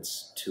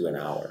 minutes to an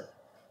hour.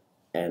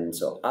 And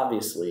so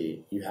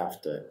obviously you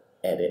have to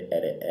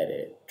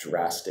edit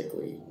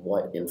drastically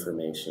what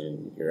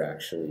information you're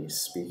actually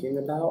speaking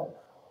about.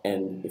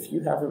 And if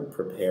you haven't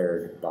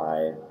prepared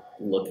by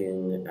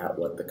looking at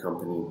what the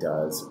company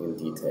does in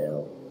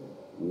detail,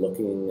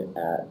 looking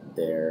at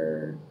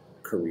their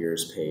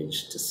careers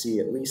page to see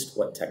at least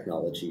what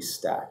technology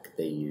stack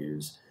they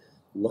use,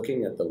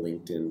 looking at the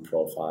LinkedIn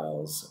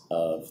profiles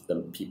of the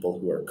people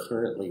who are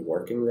currently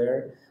working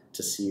there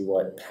to see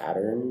what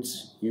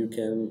patterns you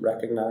can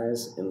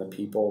recognize in the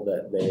people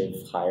that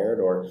they've hired,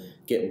 or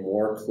get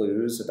more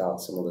clues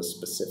about some of the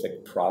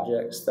specific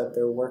projects that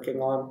they're working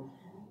on,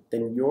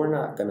 then you're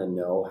not going to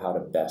know how to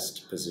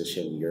best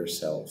position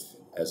yourself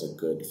as a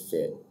good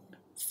fit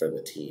for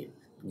the team.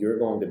 You're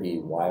going to be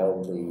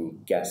wildly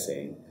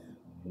guessing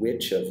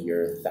which of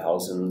your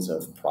thousands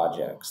of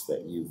projects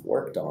that you've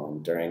worked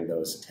on during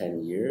those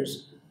 10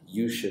 years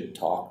you should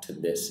talk to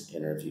this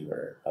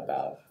interviewer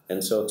about.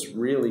 And so it's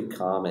really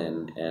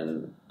common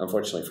and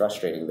unfortunately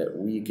frustrating that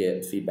we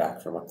get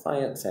feedback from a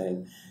client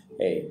saying,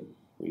 hey,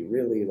 we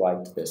really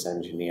liked this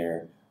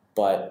engineer,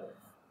 but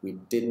we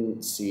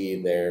didn't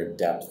see their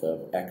depth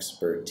of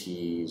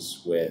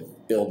expertise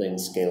with building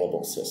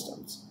scalable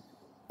systems.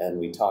 And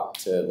we talk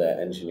to the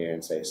engineer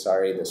and say,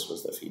 sorry, this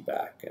was the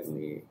feedback. And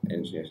the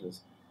engineer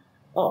says,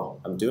 oh,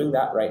 I'm doing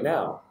that right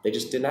now. They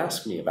just didn't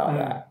ask me about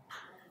that.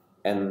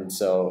 And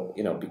so,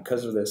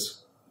 because of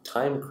this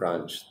time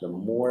crunch, the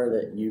more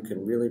that you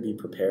can really be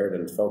prepared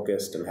and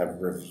focused and have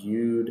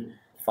reviewed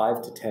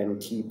 5 to 10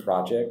 key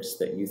projects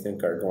that you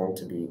think are going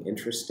to be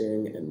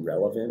interesting and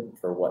relevant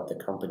for what the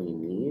company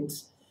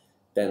needs,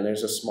 then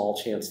there's a small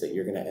chance that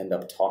you're going to end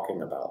up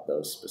talking about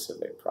those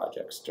specific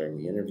projects during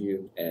the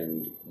interview,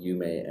 and you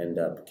may end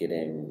up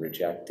getting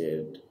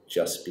rejected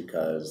just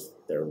because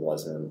there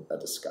wasn't a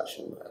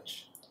discussion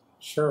match.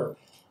 Sure.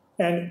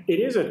 And it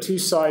is a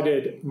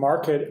two-sided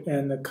market,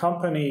 and the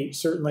company,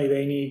 certainly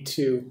they need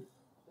to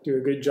do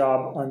a good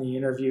job on the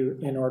interview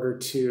in order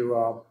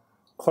to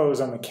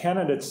close on the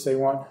candidates they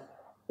want.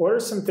 What are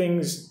some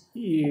things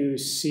you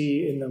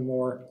see in the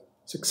more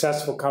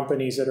successful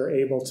companies that are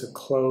able to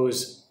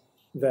close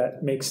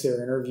that makes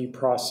their interview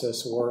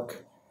process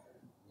work?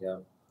 Yeah,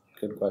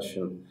 good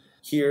question.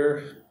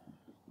 Here,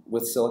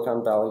 with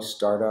Silicon Valley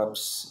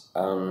startups,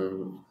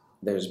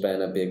 there's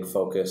been a big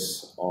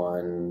focus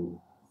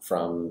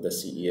from the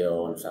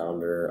CEO and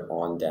founder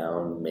on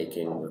down,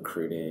 making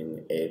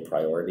recruiting a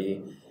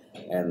priority.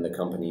 And the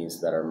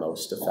companies that are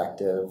most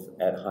effective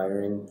at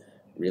hiring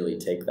really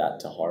take that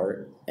to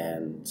heart.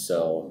 And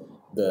so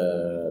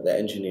the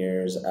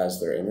engineers, as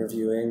they're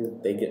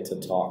interviewing, they get to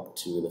talk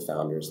to the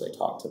founders, they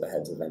talk to the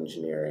heads of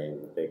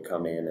engineering, they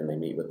come in and they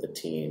meet with the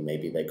team,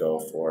 maybe they go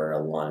for a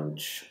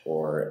lunch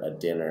or a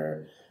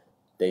dinner.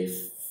 They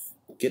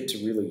get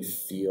to really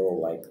feel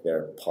like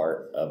they're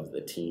part of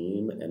the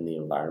team and the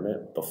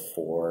environment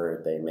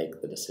before they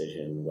make the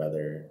decision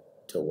whether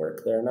to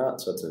work there or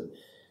not. So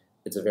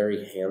it's a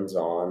very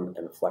hands-on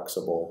and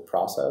flexible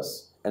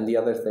process. And the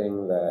other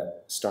thing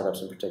that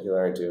startups in particular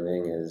are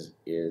doing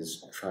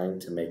is trying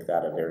to make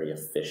that a very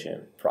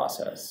efficient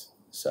process.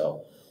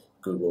 So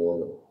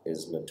Google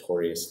is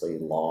notoriously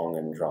long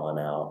and drawn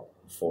out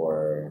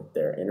for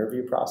their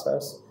interview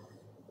process.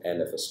 And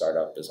if a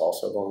startup is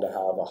also going to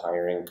have a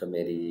hiring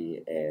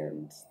committee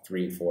and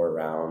 3-4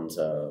 rounds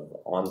of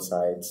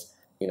on-sites,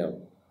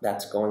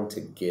 that's going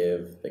to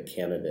give the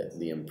candidate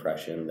the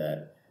impression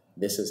that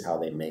this is how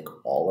they make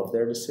all of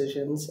their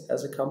decisions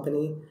as a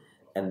company,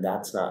 and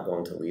that's not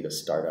going to lead a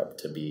startup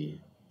to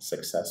be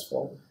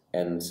successful.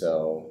 And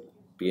so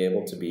be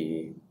able to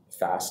be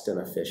fast and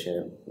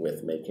efficient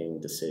with making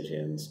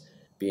decisions,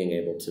 being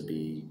able to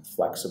be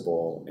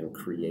flexible and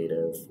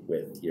creative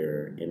with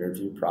your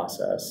interview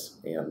process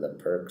and the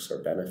perks or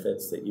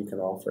benefits that you can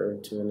offer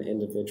to an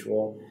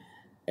individual,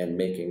 and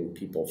making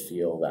people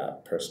feel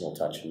that personal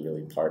touch and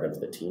really part of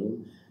the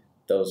team.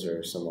 Those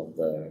are some of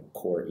the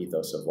core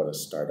ethos of what a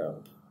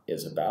startup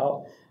is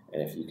about.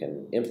 And if you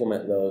can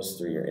implement those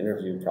through your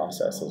interview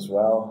process as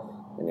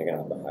well, then you're going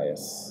to have the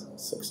highest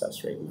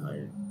success rate in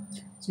hiring.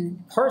 So you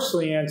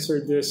partially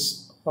answered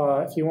this.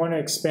 If you want to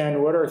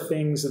expand, what are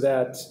things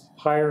that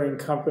hiring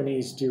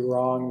companies do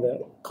wrong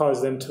that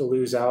cause them to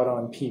lose out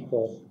on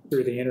people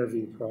through the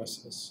interview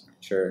process?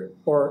 Sure.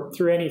 Or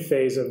through any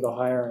phase of the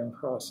hiring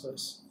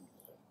process?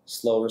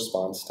 Slow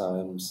response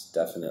times,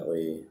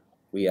 definitely.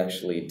 We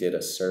actually did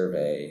a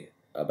survey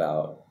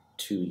about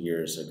 2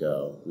 years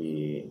ago.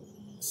 We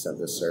sent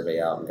this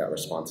survey out and got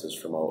responses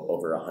from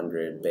over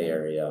 100 Bay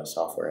Area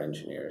software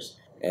engineers.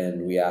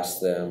 And we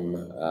asked them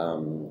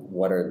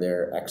what are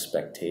their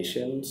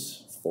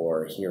expectations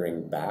for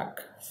hearing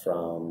back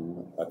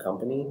from a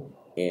company.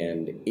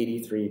 And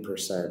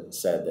 83%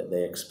 said that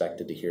they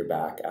expected to hear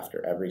back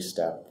after every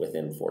step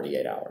within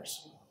 48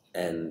 hours.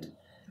 And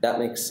that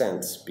makes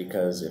sense,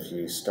 because if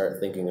you start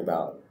thinking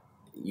about,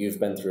 you've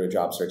been through a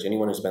job search,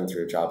 anyone who's been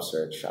through a job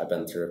search, I've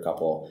been through a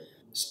couple,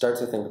 start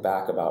to think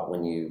back about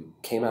when you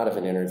came out of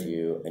an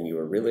interview and you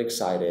were really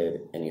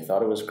excited and you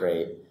thought it was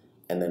great,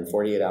 and then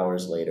 48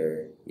 hours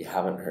later you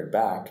haven't heard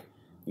back,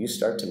 you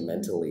start to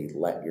mentally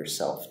let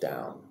yourself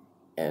down.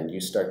 And you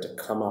start to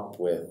come up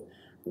with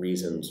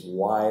reasons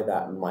why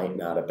that might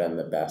not have been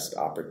the best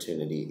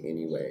opportunity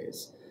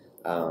anyways.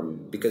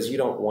 Because you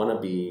don't want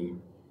to be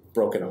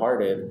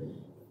brokenhearted.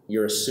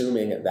 You're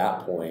assuming at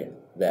that point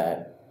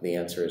that the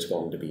answer is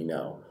going to be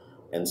no.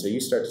 And so you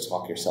start to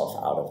talk yourself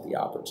out of the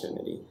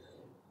opportunity.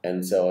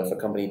 And so if a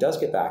company does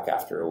get back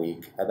after a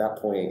week, at that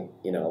point,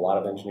 a lot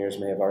of engineers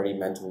may have already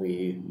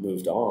mentally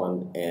moved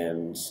on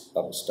and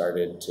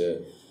started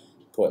to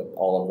put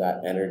all of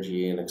that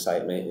energy and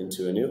excitement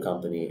into a new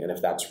company. And if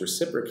that's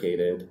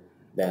reciprocated,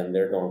 then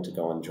they're going to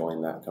go and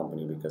join that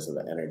company because of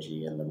the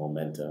energy and the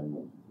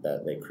momentum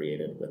that they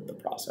created with the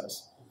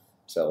process.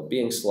 So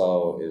being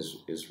slow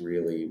is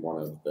really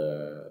one of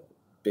the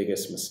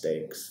biggest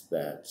mistakes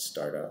that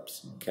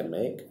startups can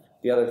make.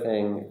 The other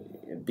thing,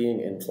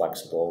 being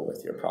inflexible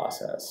with your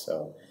process.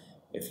 So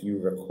if you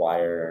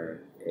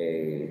require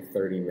a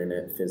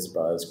 30-minute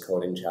FizzBuzz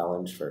coding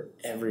challenge for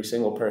every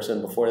single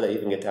person before they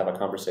even get to have a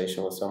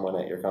conversation with someone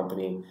at your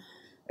company,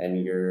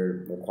 and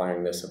you're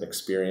requiring this of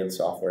experienced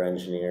software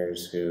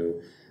engineers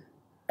who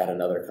at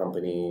another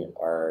company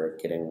are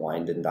getting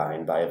wined and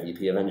dined by a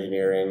VP of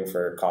engineering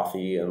for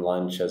coffee and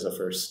lunch as a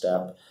first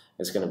step,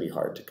 it's going to be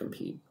hard to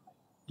compete.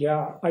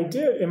 Yeah, I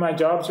did. In my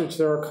job search,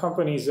 there were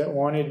companies that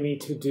wanted me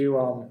to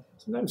do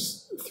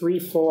sometimes 3,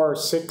 4,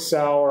 6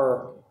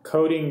 hour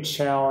coding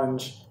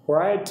challenge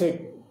where I had to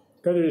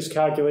go through this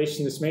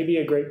calculation. This may be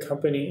a great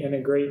company and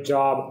a great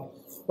job,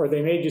 or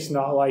they may just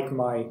not like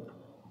my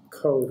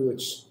code,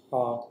 which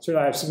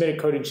certainly I've submitted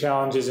coding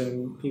challenges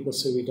and people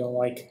say we don't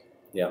like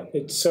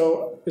it.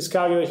 So this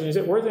calculation, is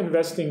it worth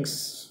investing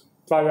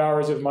 5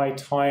 hours of my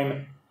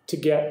time to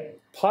get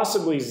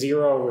possibly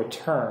zero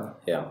return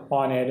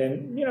on it?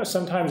 And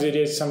sometimes it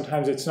is,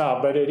 sometimes it's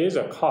not, but it is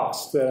a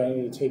cost that I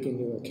need to take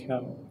into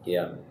account.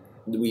 Yeah.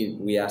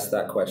 We asked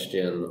that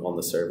question on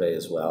the survey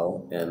as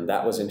well, and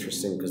that was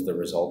interesting because the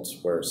results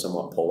were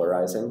somewhat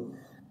polarizing.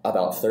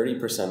 About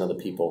 30% of the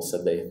people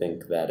said they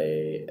think that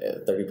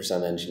 30%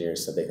 of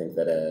engineers said they think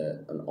that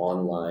an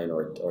online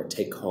or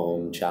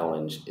take-home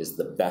challenge is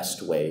the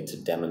best way to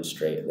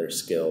demonstrate their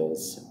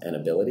skills and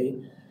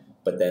ability.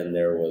 But then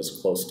there was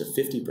close to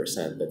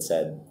 50% that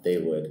said they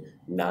would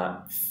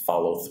not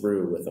follow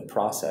through with the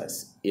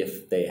process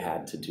if they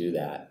had to do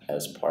that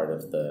as part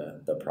of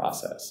the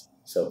process.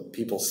 So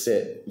people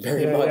sit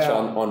very much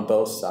on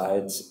both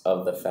sides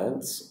of the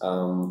fence.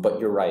 But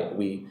you're right,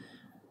 we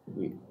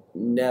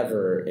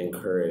never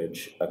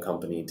encourage a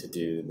company to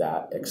do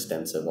that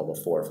extensive of a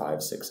 4,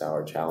 5, 6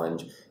 hour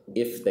challenge.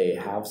 If they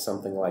have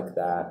something like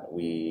that,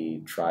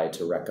 we try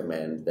to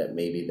recommend that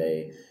maybe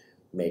they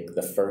make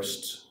the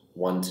first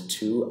 1 to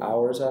 2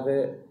 hours of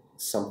it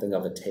something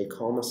of a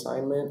take-home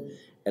assignment,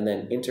 and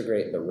then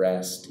integrate the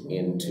rest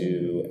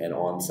into an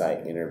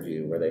on-site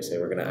interview where they say,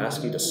 we're going to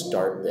ask you to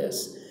start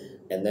this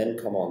and then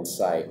come on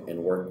site and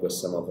work with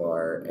some of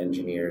our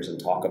engineers and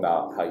talk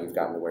about how you've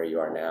gotten to where you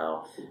are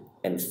now,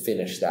 and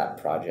finish that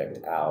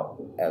project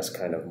out as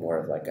kind of more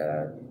of like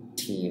a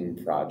team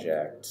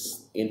project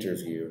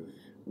interview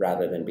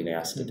rather than being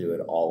asked to do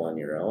it all on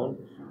your own.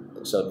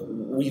 So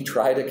we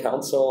try to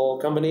counsel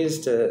companies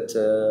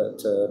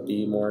to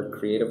be more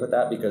creative with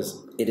that,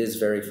 because it is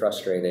very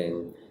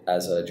frustrating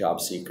as a job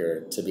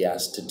seeker to be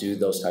asked to do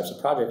those types of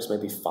projects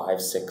maybe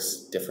 5, 6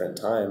 different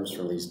times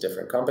from these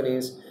different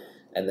companies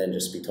and then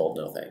just be told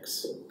no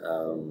thanks.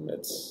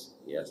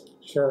 Yes.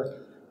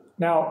 Sure.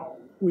 Now,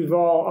 we've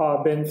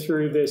all been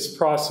through this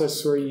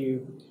process where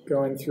you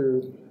going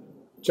through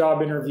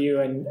job interview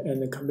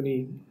and the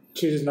company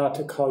chooses not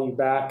to call you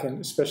back, and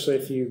especially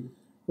if you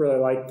really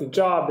like the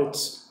job,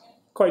 it's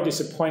quite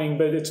disappointing,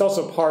 but it's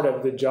also part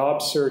of the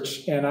job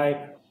search. And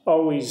I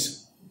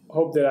always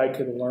hope that I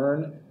could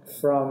learn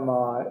from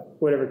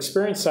whatever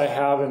experience I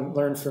have and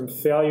learn from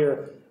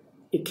failure.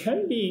 It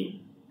can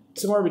be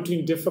somewhere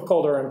between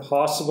difficult or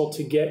impossible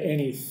to get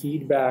any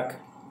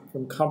feedback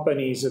from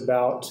companies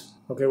about,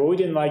 okay, well, we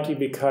didn't like you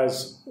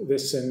because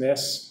this and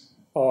this,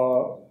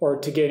 or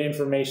to get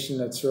information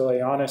that's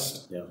really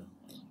honest. Yeah.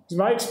 Is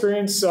my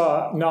experience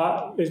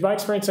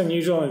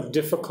unusual in the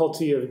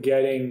difficulty of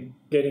getting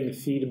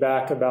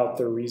feedback about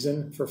the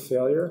reason for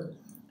failure?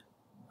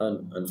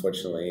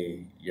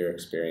 Unfortunately, your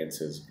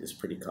experience is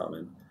pretty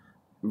common.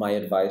 My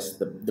advice,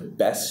 the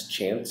best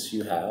chance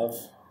you have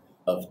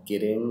of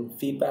getting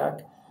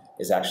feedback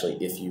is actually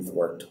if you've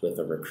worked with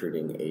a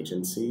recruiting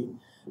agency,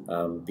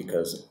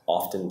 because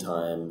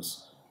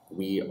oftentimes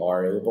we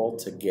are able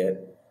to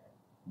get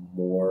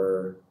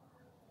more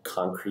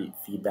concrete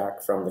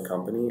feedback from the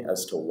company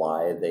as to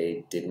why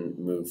they didn't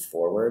move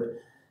forward.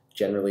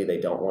 Generally, they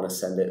don't want to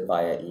send it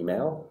via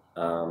email,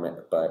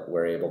 but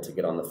we're able to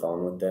get on the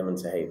phone with them and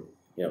say, hey,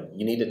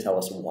 you need to tell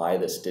us why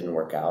this didn't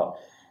work out.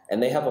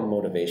 And they have a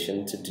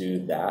motivation to do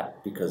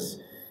that, because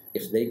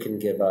if they can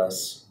give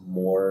us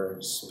more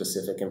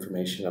specific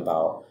information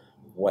about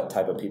what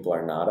type of people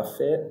are not a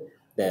fit,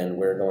 then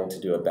we're going to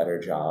do a better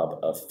job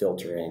of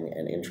filtering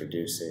and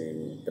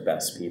introducing the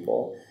best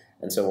people.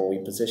 And so when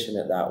we position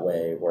it that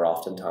way, we're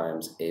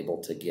oftentimes able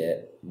to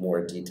get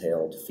more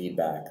detailed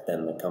feedback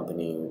than the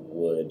company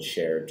would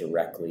share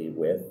directly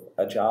with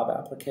a job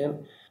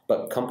applicant.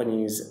 But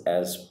companies,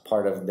 as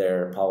part of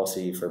their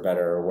policy, for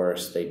better or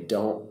worse, they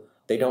don't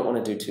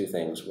want to do two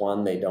things.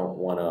 One, they don't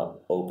want to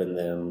open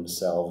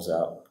themselves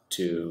up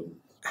to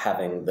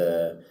having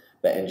the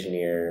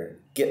engineer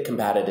get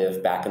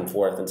combative back and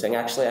forth and saying,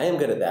 actually, I am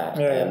good at that,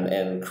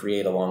 and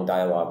create a long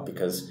dialogue,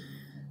 because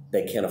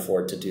they can't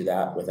afford to do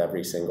that with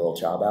every single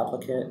job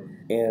applicant.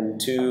 And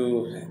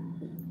two,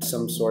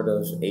 some sort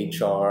of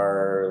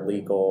HR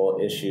legal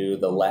issue,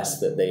 the less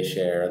that they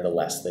share, the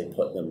less they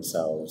put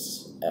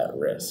themselves at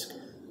risk.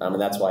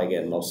 And that's why,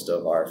 again, most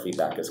of our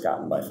feedback is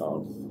gotten by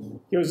phone.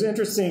 It was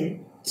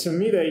interesting to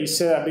me that you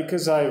said that,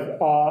 because I've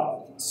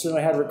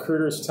certainly had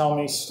recruiters tell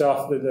me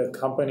stuff that the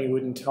company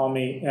wouldn't tell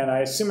me, and I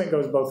assume it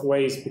goes both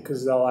ways,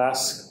 because they'll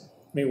ask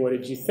me, what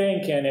did you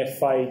think? And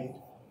if I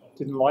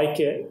didn't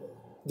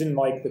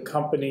like the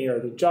company or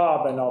the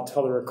job, and I'll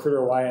tell the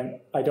recruiter why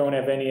I don't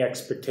have any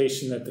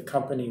expectation that the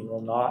company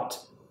will not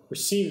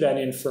receive that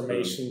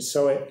information.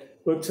 So it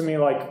looked to me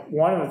like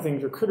one of the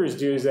things recruiters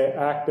do is they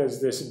act as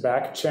this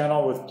back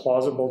channel with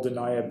plausible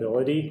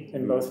deniability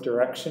in both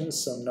directions,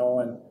 so no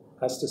one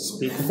has to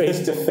speak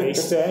face to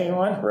face to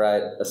anyone.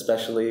 Right,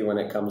 especially when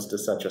it comes to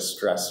such a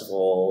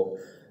stressful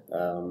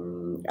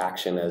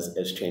action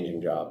as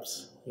changing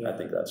jobs. Yeah. I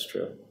think that's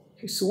true.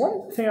 So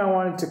one thing I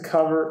wanted to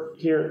cover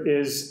here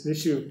is the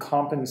issue of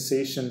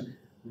compensation.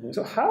 Mm-hmm.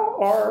 So how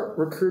are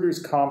recruiters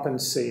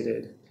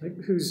compensated?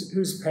 Like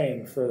who's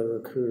paying for the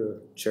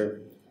recruiter? Sure.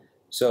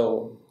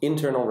 So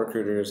internal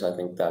recruiters, I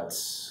think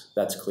that's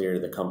clear.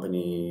 The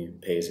company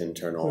pays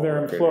internal. So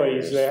they're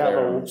employees. They have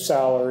a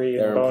salary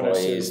and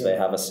bonuses. They're employees. They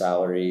have a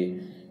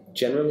salary.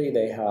 Generally,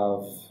 they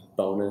have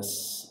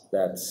bonus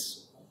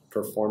that's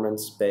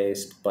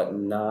performance-based, but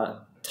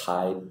not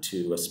tied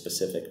to a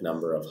specific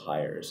number of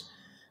hires,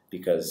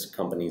 because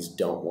companies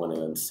don't want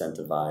to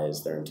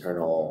incentivize their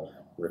internal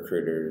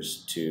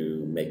recruiters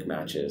to make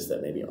matches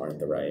that maybe aren't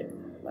the right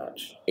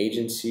match.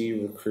 Agency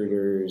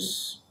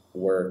recruiters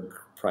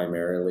work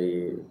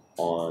primarily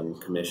on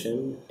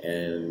commission,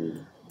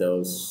 and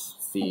those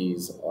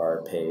fees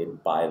are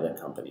paid by the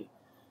company.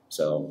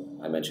 So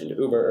I mentioned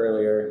Uber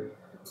earlier.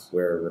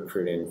 We're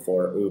recruiting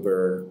for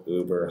Uber.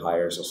 Uber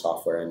hires a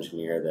software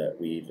engineer that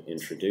we've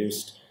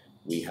introduced.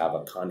 We have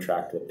a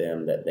contract with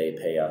them that they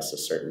pay us a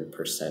certain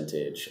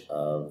percentage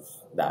of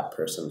that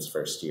person's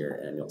first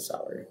year annual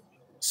salary.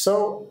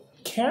 So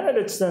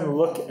candidates then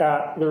look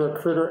at the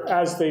recruiter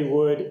as they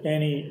would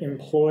any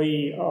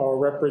employee or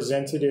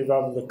representative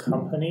of the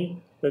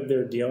company that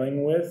they're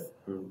dealing with,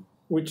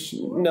 which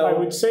no. I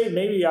would say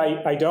maybe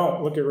I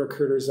don't look at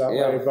recruiters that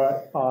way,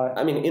 but...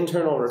 I mean,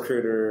 internal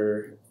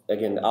recruiter,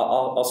 again,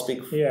 I'll speak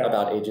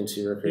about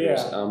agency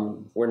recruiters. Yeah.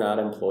 We're not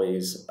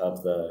employees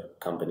of the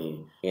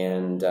company.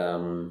 And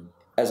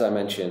as I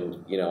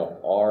mentioned,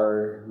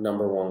 our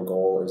number one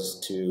goal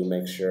is to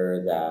make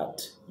sure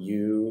that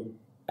you,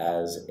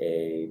 as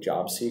a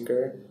job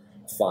seeker,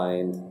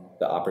 find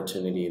the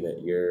opportunity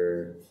that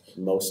you're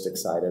most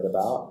excited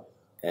about,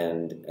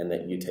 and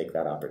that you take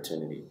that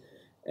opportunity.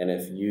 And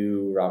if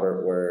you,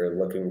 Robert, were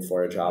looking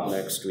for a job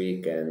next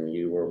week and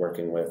you were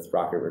working with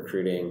Rocket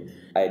Recruiting,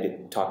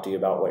 I'd talk to you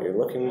about what you're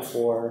looking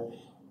for.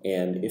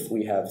 And if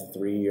we have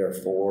 3 or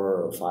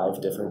 4 or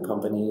 5 different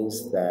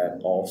companies that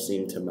all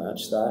seem to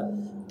match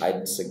that,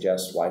 I'd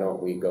suggest, why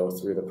don't we go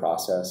through the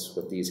process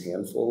with these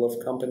handful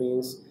of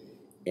companies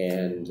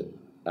and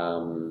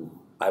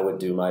I would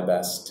do my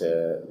best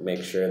to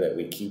make sure that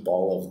we keep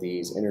all of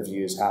these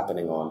interviews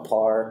happening on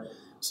par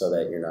so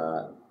that you're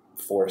not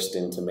forced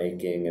into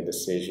making a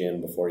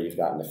decision before you've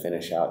gotten to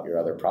finish out your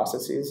other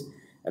processes.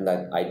 And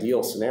that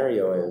ideal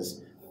scenario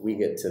is we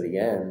get to the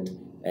end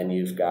and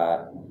you've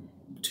got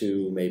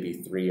 2, maybe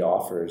 3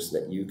 offers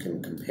that you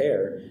can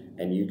compare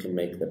and you can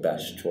make the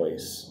best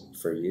choice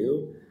for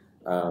you.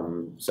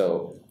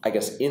 So I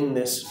guess in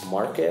this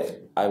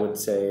market, I would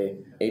say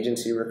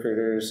agency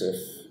recruiters,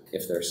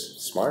 if they're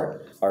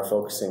smart, are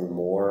focusing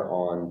more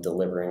on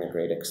delivering a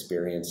great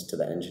experience to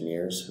the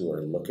engineers who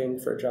are looking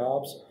for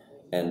jobs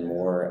and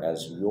more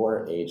as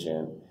your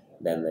agent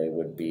than they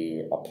would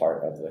be a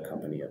part of the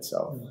company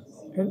itself.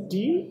 And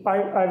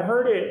I've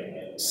heard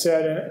it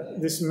said,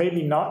 and this may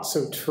be not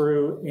so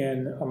true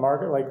in a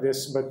market like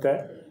this, but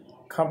that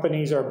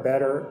companies are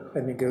better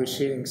at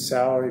negotiating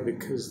salary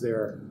because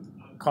they're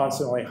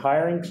constantly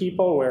hiring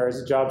people,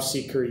 whereas a job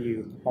seeker,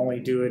 you only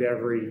do it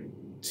every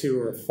 2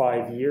 or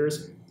 5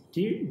 years.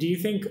 Do you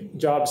think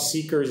job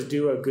seekers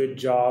do a good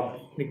job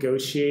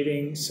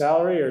negotiating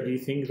salary, or do you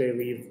think they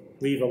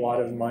leave a lot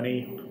of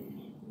money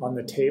on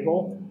the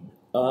table?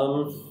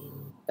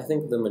 I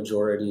think the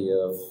majority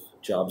of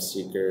job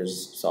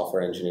seekers,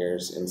 software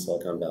engineers in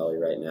Silicon Valley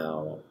right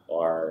now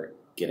are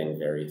getting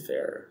very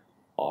fair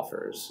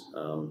offers.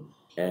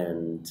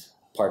 And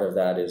part of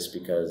that is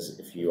because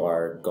if you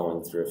are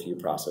going through a few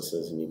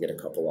processes and you get a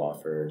couple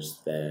offers,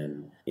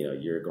 then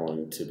you're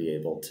going to be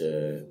able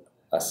to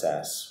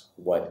assess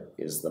what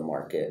is the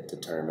market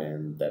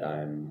determine that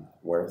I'm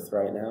worth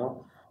right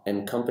now.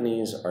 And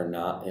companies are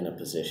not in a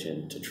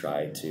position to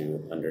try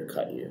to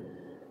undercut you.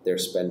 They're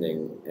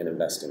spending and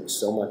investing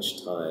so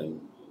much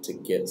time to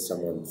get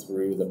someone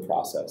through the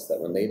process that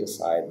when they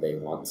decide they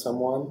want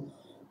someone,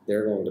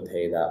 they're going to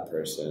pay that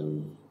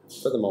person,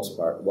 for the most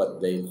part,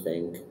 what they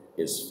think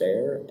is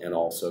fair and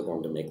also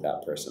going to make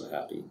that person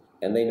happy.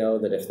 And they know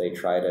that if they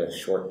try to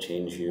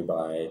shortchange you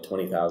by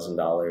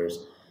 $20,000,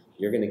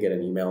 you're going to get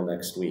an email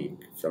next week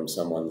from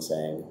someone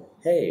saying,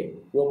 hey,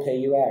 we'll pay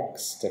you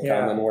X to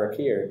come and work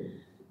here.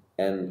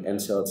 And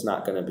so it's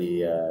not going to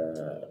be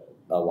a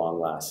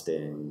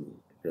long-lasting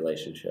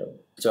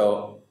relationship.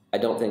 So I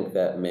don't think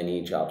that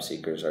many job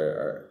seekers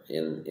are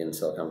in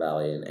Silicon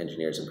Valley, and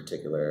engineers in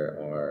particular,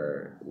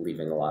 are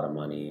leaving a lot of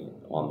money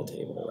on the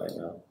table right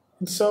now.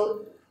 And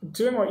so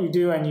doing what you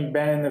do, and you've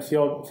been in the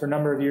field for a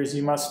number of years,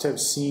 you must have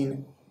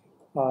seen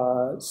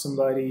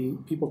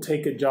people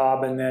take a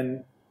job and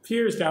then a few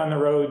years down the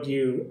road,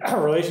 you have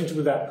a relationship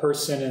with that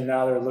person and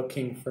now they're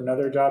looking for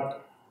another job.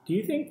 Do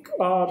you think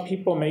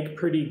people make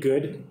pretty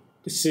good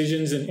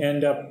decisions and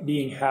end up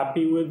being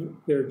happy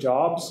with their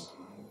jobs?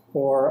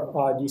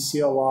 Or do you see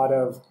a lot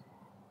of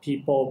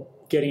people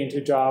getting into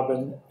a job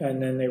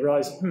and then they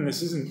realize,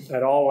 this isn't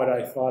at all what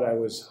I thought I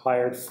was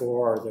hired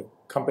for, or the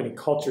company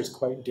culture is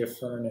quite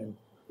different, and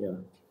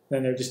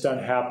then they're just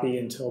unhappy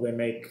until they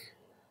make,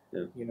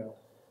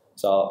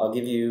 So I'll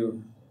give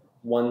you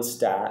one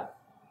stat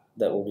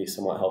that will be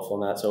somewhat helpful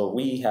in that. So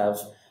we have,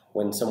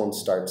 when someone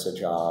starts a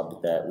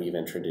job that we've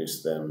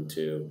introduced them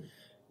to,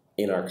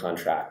 in our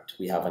contract,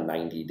 we have a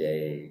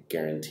 90-day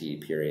guarantee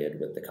period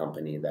with the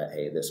company that,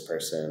 hey, this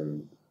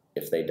person,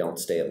 if they don't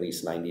stay at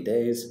least 90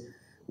 days,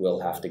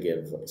 we'll have to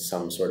give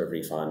some sort of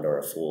refund or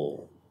a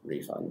full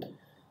refund.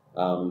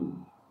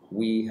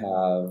 We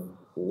have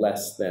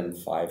less than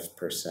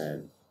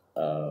 5%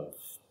 of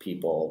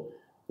people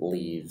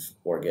leave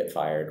or get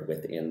fired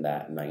within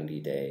that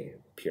 90-day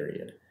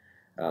period.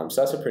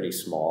 So that's a pretty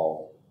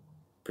small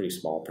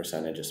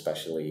percentage,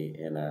 especially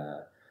in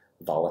a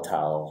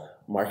volatile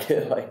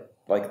market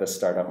like the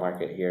startup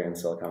market here in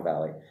Silicon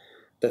Valley.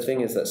 The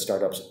thing is that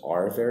startups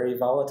are very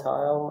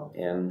volatile,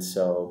 and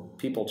so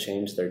people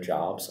change their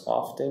jobs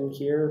often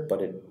here,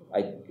 but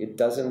it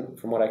doesn't,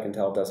 from what I can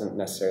tell, doesn't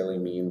necessarily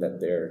mean that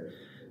they're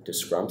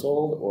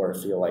disgruntled or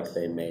feel like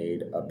they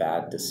made a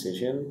bad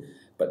decision.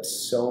 But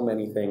so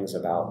many things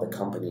about the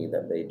company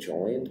that they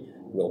joined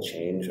will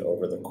change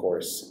over the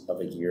course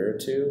of a year or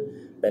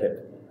two,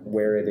 that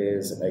where it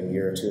is a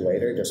year or two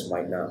later just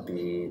might not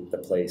be the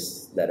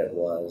place that it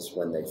was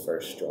when they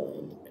first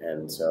joined.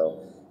 And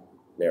so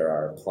there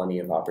are plenty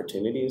of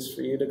opportunities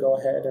for you to go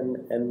ahead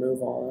and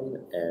move on.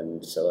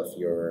 And so if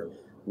you're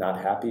not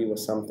happy with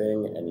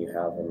something and you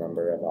have a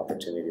number of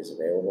opportunities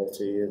available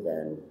to you,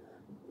 then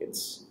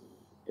it's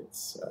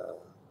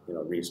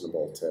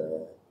reasonable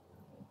to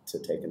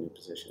take a new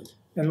position.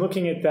 And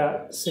looking at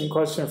that same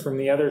question from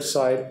the other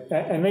side,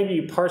 and maybe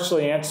you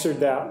partially answered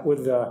that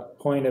with the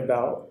point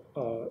about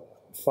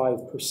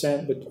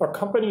 5%, but are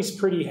companies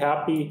pretty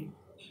happy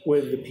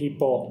with the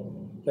people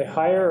they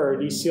hire, or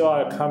do you see a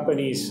lot of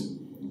companies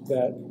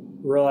that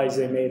realize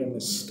they made a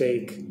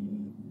mistake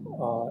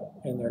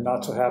and they're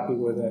not so happy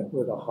with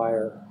a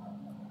hire?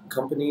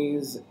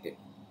 Companies,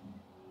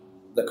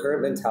 the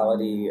current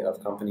mentality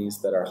of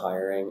companies that are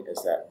hiring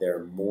is that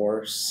they're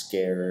more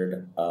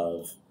scared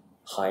of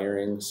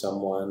hiring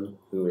someone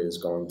who is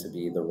going to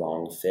be the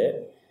wrong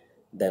fit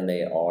than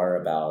they are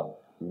about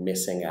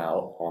missing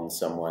out on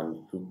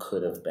someone who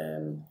could have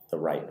been the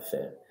right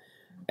fit.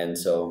 And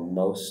so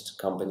most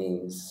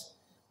companies,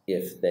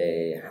 if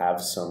they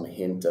have some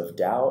hint of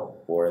doubt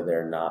or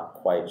they're not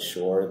quite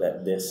sure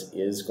that this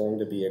is going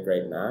to be a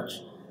great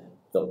match,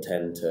 they'll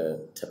tend to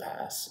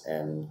pass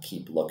and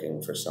keep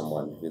looking for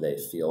someone who they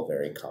feel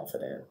very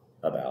confident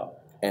about.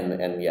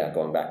 And yeah,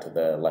 going back to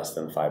the less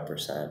than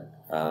 5%,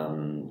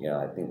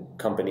 I think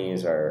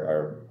companies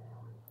are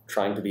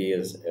trying to be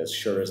as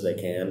sure as they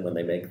can when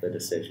they make the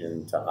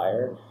decision to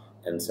hire.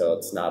 And so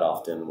it's not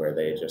often where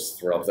they just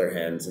throw up their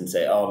hands and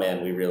say, oh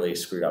man, we really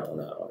screwed up on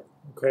that one.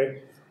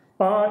 Okay.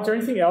 Is there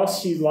anything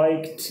else you'd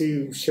like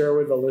to share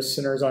with the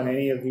listeners on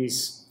any of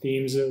these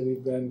themes that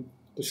we've been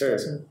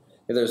discussing?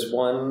 Sure. There's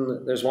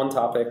one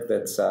topic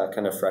that's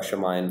kind of fresh in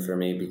mind for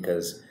me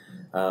because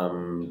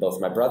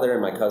both my brother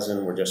and my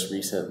cousin were just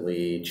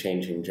recently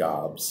changing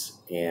jobs,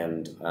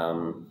 and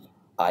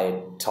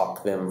I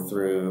talked them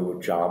through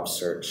job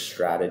search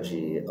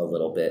strategy a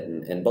little bit,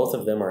 and both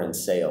of them are in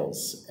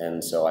sales,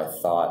 and so I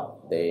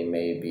thought they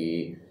may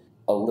be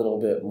a little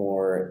bit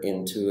more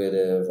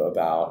intuitive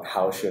about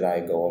how should I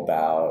go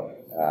about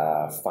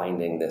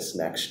finding this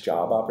next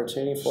job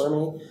opportunity for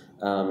me,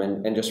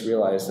 and just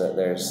realize that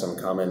there's some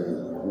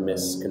common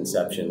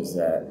misconceptions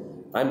that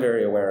I'm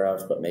very aware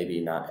of, but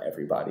maybe not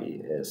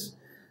everybody is.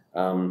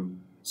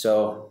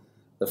 So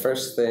the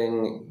first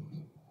thing,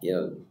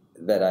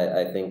 that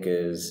I think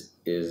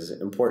is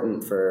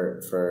important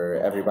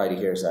for everybody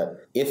here is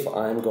that if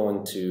I'm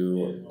going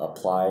to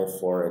apply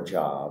for a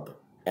job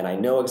and I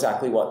know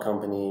exactly what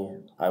company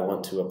I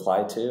want to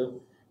apply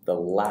to, the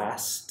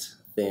last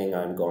thing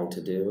I'm going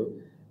to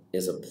do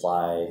is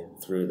apply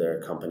through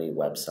their company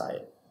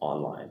website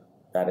online.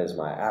 That is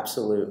my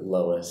absolute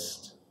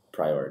lowest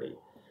priority.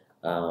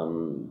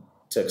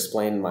 To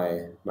explain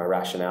my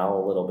rationale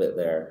a little bit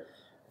there,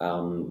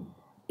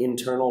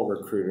 internal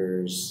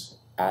recruiters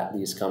at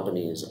these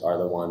companies are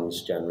the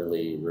ones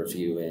generally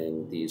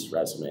reviewing these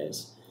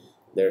resumes.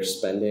 They're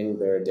spending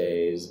their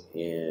days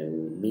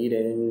in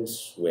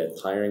meetings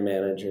with hiring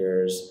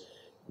managers.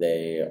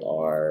 They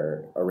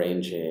are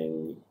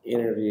arranging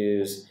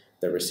interviews.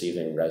 They're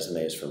receiving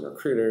resumes from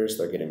recruiters.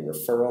 They're getting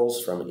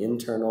referrals from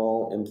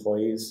internal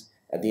employees.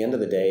 At the end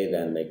of the day,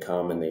 then they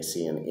come and they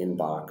see an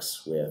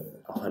inbox with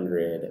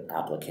 100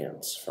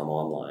 applicants from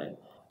online.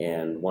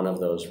 And one of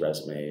those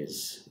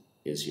resumes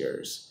is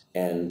yours.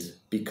 And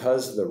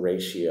because the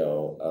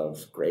ratio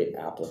of great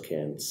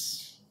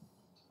applicants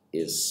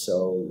is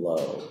so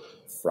low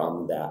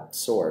from that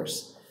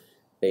source,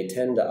 they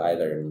tend to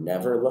either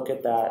never look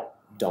at that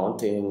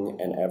daunting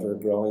and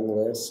ever-growing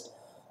list,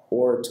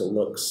 or to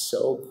look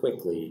so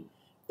quickly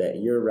that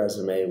your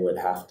resume would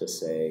have to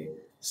say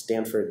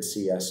Stanford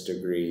CS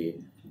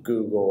degree,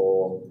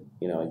 Google,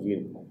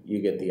 you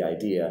get the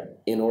idea.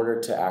 In order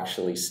to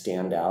actually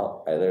stand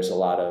out, there's a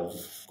lot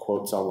of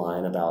quotes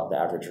online about the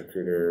average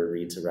recruiter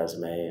reads a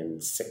resume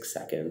in 6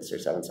 seconds or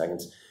 7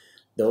 seconds.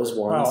 Those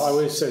ones... Wow, I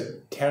would have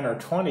said 10 or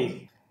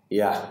 20.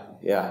 Yeah.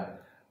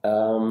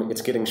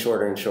 It's getting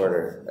shorter and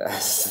shorter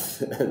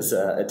as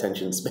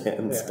attention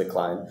spans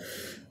decline.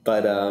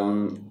 But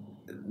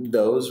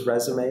those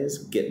resumes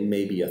get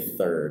maybe a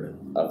third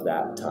of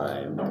that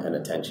time and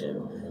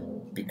attention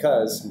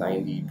because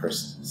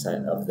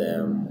 90% of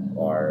them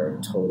are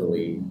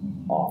totally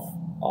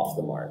off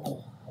the mark.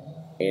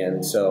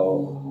 And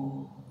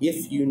so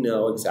if you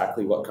know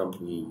exactly what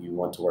company you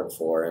want to work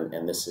for,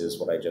 and this is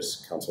what I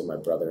just counseled my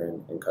brother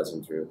and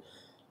cousin through,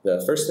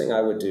 the first thing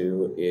I would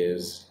do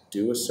is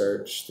do a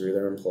search through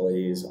their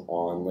employees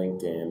on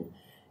LinkedIn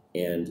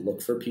and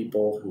look for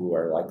people who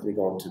are likely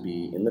going to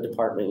be in the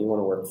department you want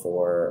to work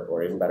for,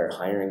 or even better,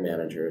 hiring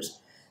managers.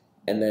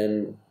 And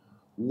then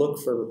look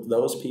for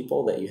those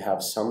people that you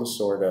have some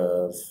sort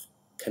of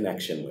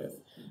connection with.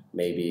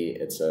 Maybe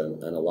it's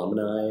an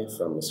alumni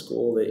from the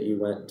school that you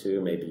went to.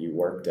 Maybe you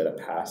worked at a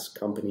past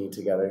company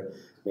together.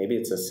 Maybe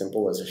it's as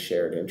simple as a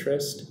shared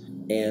interest.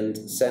 And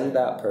send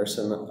that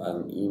person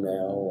an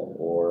email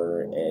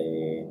or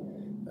a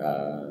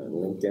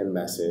LinkedIn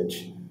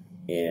message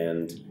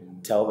and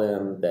tell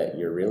them that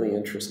you're really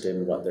interested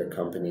in what their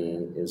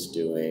company is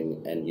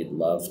doing and you'd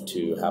love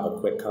to have a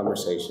quick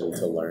conversation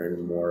to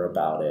learn more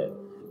about it.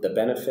 The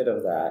benefit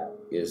of that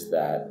is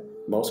that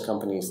most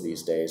companies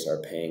these days are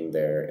paying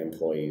their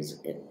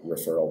employees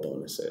referral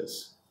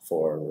bonuses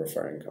for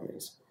referring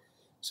companies.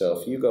 So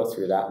if you go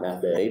through that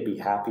method, they'd be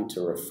happy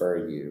to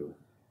refer you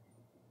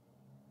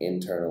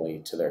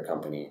internally to their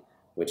company,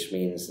 which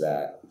means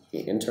that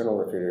the internal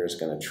recruiter is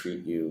going to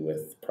treat you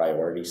with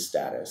priority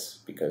status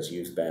because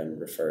you've been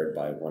referred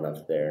by one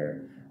of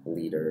their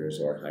leaders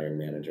or hiring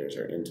managers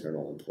or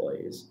internal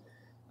employees.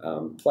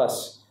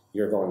 Plus,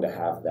 you're going to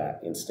have that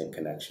instant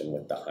connection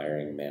with the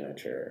hiring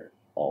manager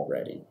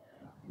already.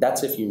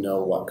 That's if you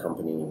know what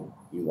company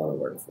you want to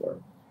work for.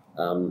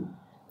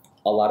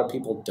 A lot of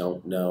people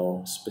don't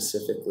know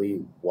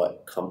specifically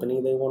what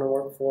company they want to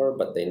work for,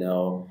 but they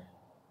know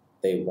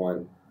they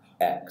want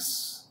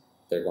X.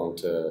 They're going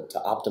to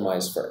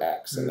optimize for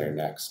X in their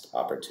next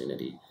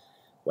opportunity,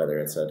 whether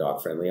it's a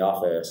dog-friendly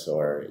office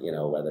or,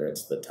 whether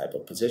it's the type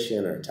of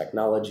position or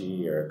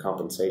technology or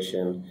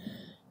compensation.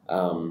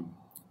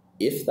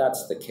 If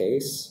that's the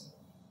case,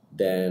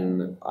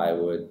 then I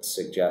would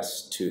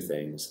suggest two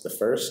things. The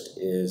first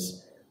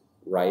is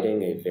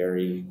writing a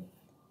very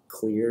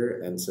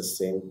clear and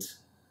succinct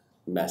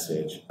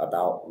message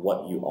about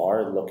what you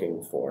are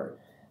looking for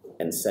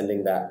and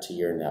sending that to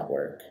your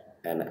network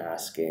and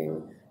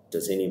asking,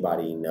 does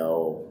anybody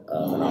know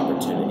of an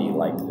opportunity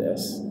like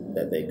this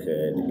that they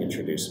could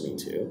introduce me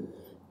to?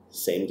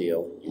 Same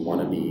deal, you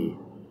want to be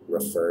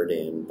referred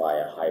in by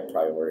a high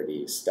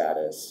priority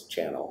status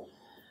channel.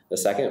 The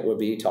second would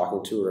be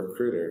talking to a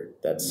recruiter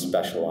that's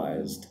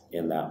specialized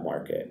in that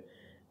market.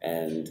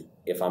 And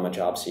if I'm a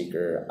job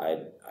seeker,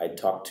 I'd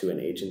talk to an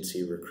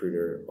agency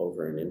recruiter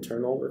over an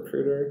internal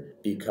recruiter,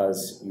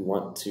 because you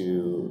want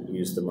to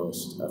use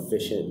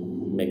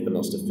make the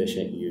most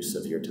efficient use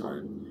of your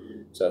time.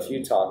 So if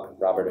you talk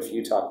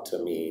to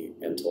me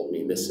and told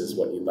me this is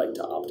what you'd like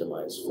to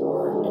optimize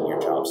for in your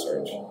job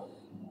search,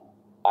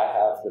 I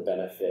have the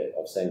benefit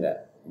of saying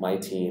that my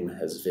team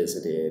has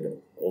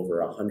visited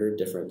over 100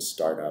 different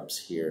startups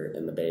here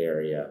in the Bay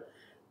Area,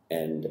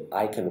 and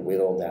I can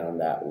whittle down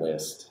that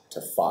list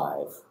to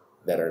 5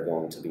 that are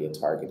going to be a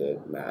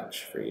targeted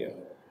match for you.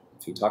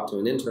 If you talk to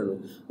an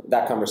intern,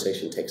 that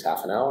conversation takes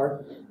half an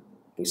hour.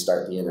 We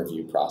start the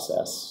interview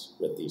process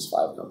with these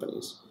 5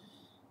 companies.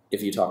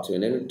 If you talk to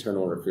an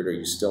internal recruiter,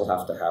 you still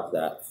have to have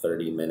that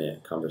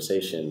 30-minute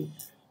conversation,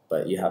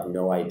 but you have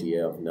no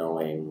idea of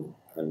knowing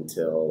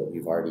until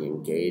you've already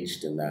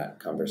engaged in that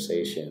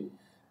conversation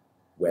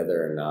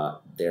whether or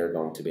not they're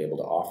going to be able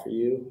to offer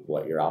you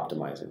what you're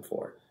optimizing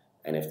for.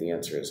 And if the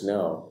answer is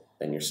no,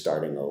 then you're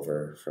starting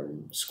over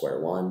from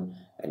square one,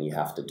 and you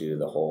have to do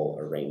the whole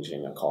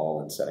arranging a call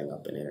and setting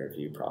up an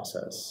interview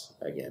process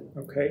again.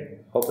 Okay.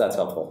 Hope that's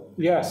helpful.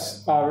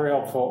 Yes, very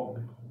helpful.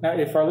 Now,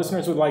 if our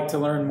listeners would like to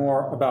learn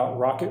more about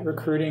Rocket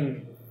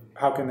Recruiting,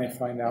 how can they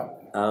find out?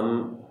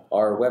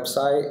 Our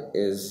website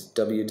is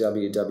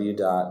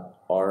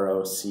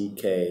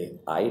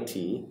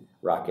www.rockit,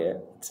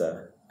 Rocket, it's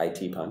a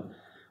IT pun,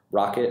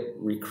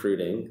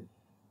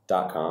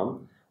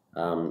 rocketrecruiting.com.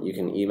 You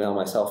can email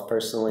myself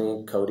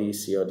personally, Cody,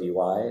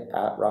 C-O-D-Y,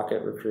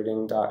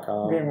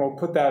 @rocketrecruiting.com. Okay, and we'll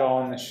put that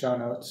all in the show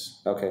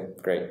notes. Okay,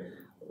 great.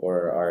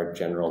 Or our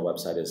general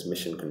website is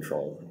Mission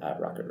Control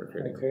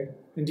 @rocketrecruiting. Okay.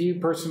 And do you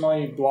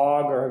personally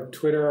blog or have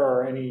Twitter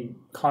or any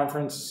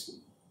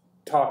conference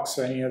talks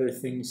or any other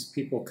things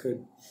people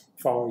could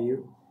follow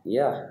you?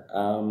 Yeah,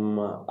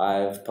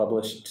 I've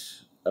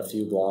published a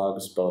few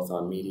blogs both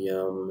on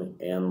Medium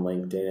and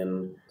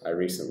LinkedIn. I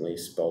recently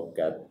spoke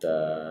at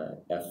the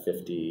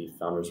F50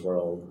 Founders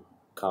World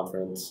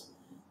Conference.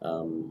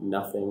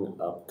 Nothing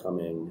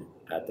upcoming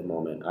at the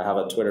moment. I have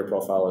a Twitter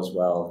profile as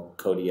well,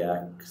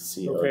 Kodiak,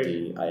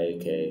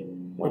 C-O-D-I-A-K.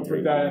 We'll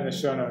put that in the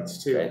show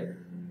notes too. Okay.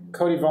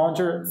 Cody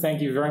Voellinger,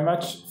 thank you very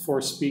much for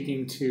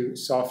speaking to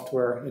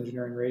Software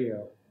Engineering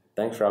Radio.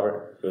 Thanks,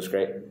 Robert. It was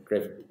great.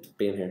 Great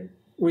being here.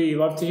 We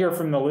love to hear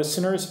from the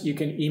listeners. You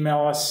can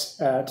email us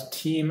at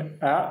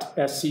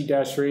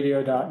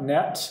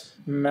team@sc-radio.net,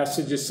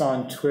 message us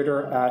on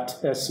Twitter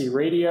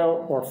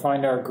 @scradio, or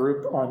find our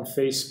group on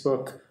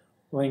Facebook,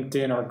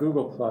 LinkedIn, or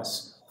Google+.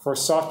 For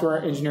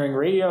Software Engineering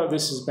Radio,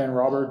 this has been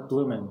Robert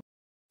Blumen.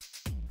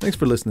 Thanks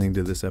for listening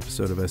to this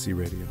episode of SE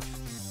Radio.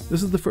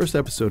 This is the first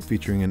episode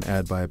featuring an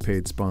ad by a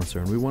paid sponsor,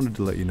 and we wanted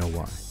to let you know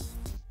why.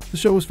 The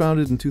show was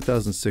founded in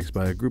 2006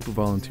 by a group of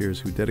volunteers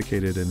who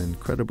dedicated an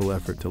incredible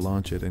effort to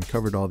launch it and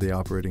covered all the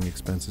operating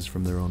expenses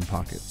from their own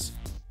pockets.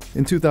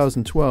 In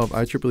 2012,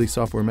 IEEE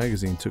Software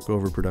Magazine took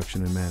over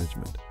production and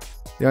management.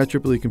 The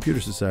IEEE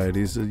Computer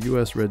Society is a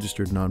U.S.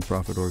 registered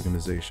nonprofit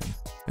organization,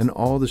 and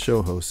all the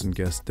show hosts and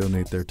guests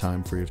donate their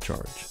time free of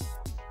charge.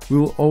 We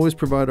will always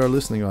provide our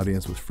listening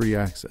audience with free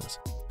access,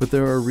 but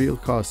there are real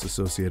costs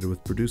associated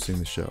with producing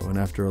the show, and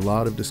after a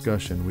lot of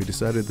discussion, we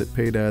decided that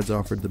paid ads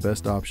offered the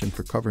best option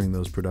for covering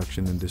those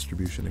production and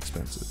distribution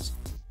expenses.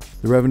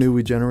 The revenue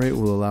we generate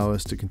will allow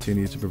us to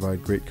continue to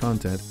provide great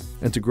content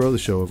and to grow the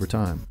show over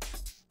time.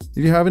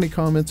 If you have any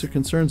comments or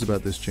concerns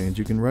about this change,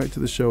 you can write to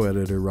the show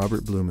editor,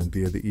 Robert Blumen,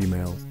 via the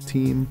email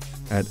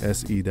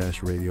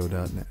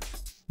team@se-radio.net.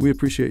 We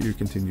appreciate your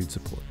continued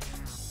support.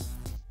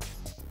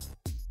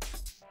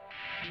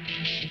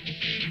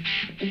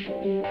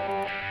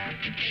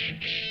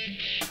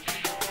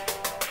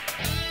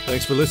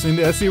 Thanks for listening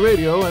to SE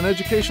Radio, an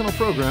educational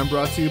program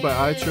brought to you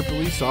by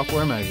IEEE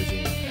Software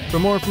Magazine. For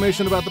more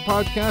information about the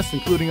podcast,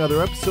 including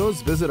other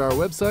episodes, visit our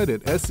website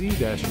at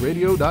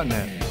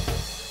se-radio.net.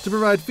 To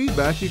provide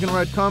feedback, you can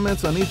write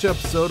comments on each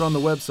episode on the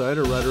website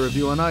or write a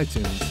review on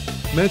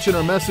iTunes. Mention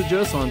or message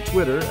us on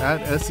Twitter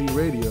 @SE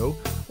Radio,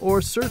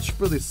 or search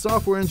for the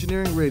Software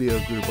Engineering Radio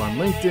group on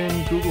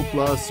LinkedIn, Google+,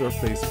 or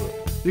Facebook.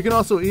 You can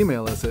also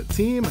email us at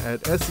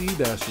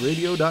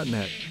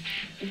team@se-radio.net.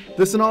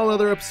 This and all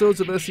other episodes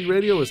of SE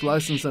Radio is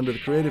licensed under the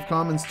Creative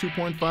Commons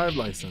 2.5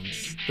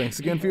 license. Thanks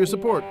again for your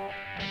support.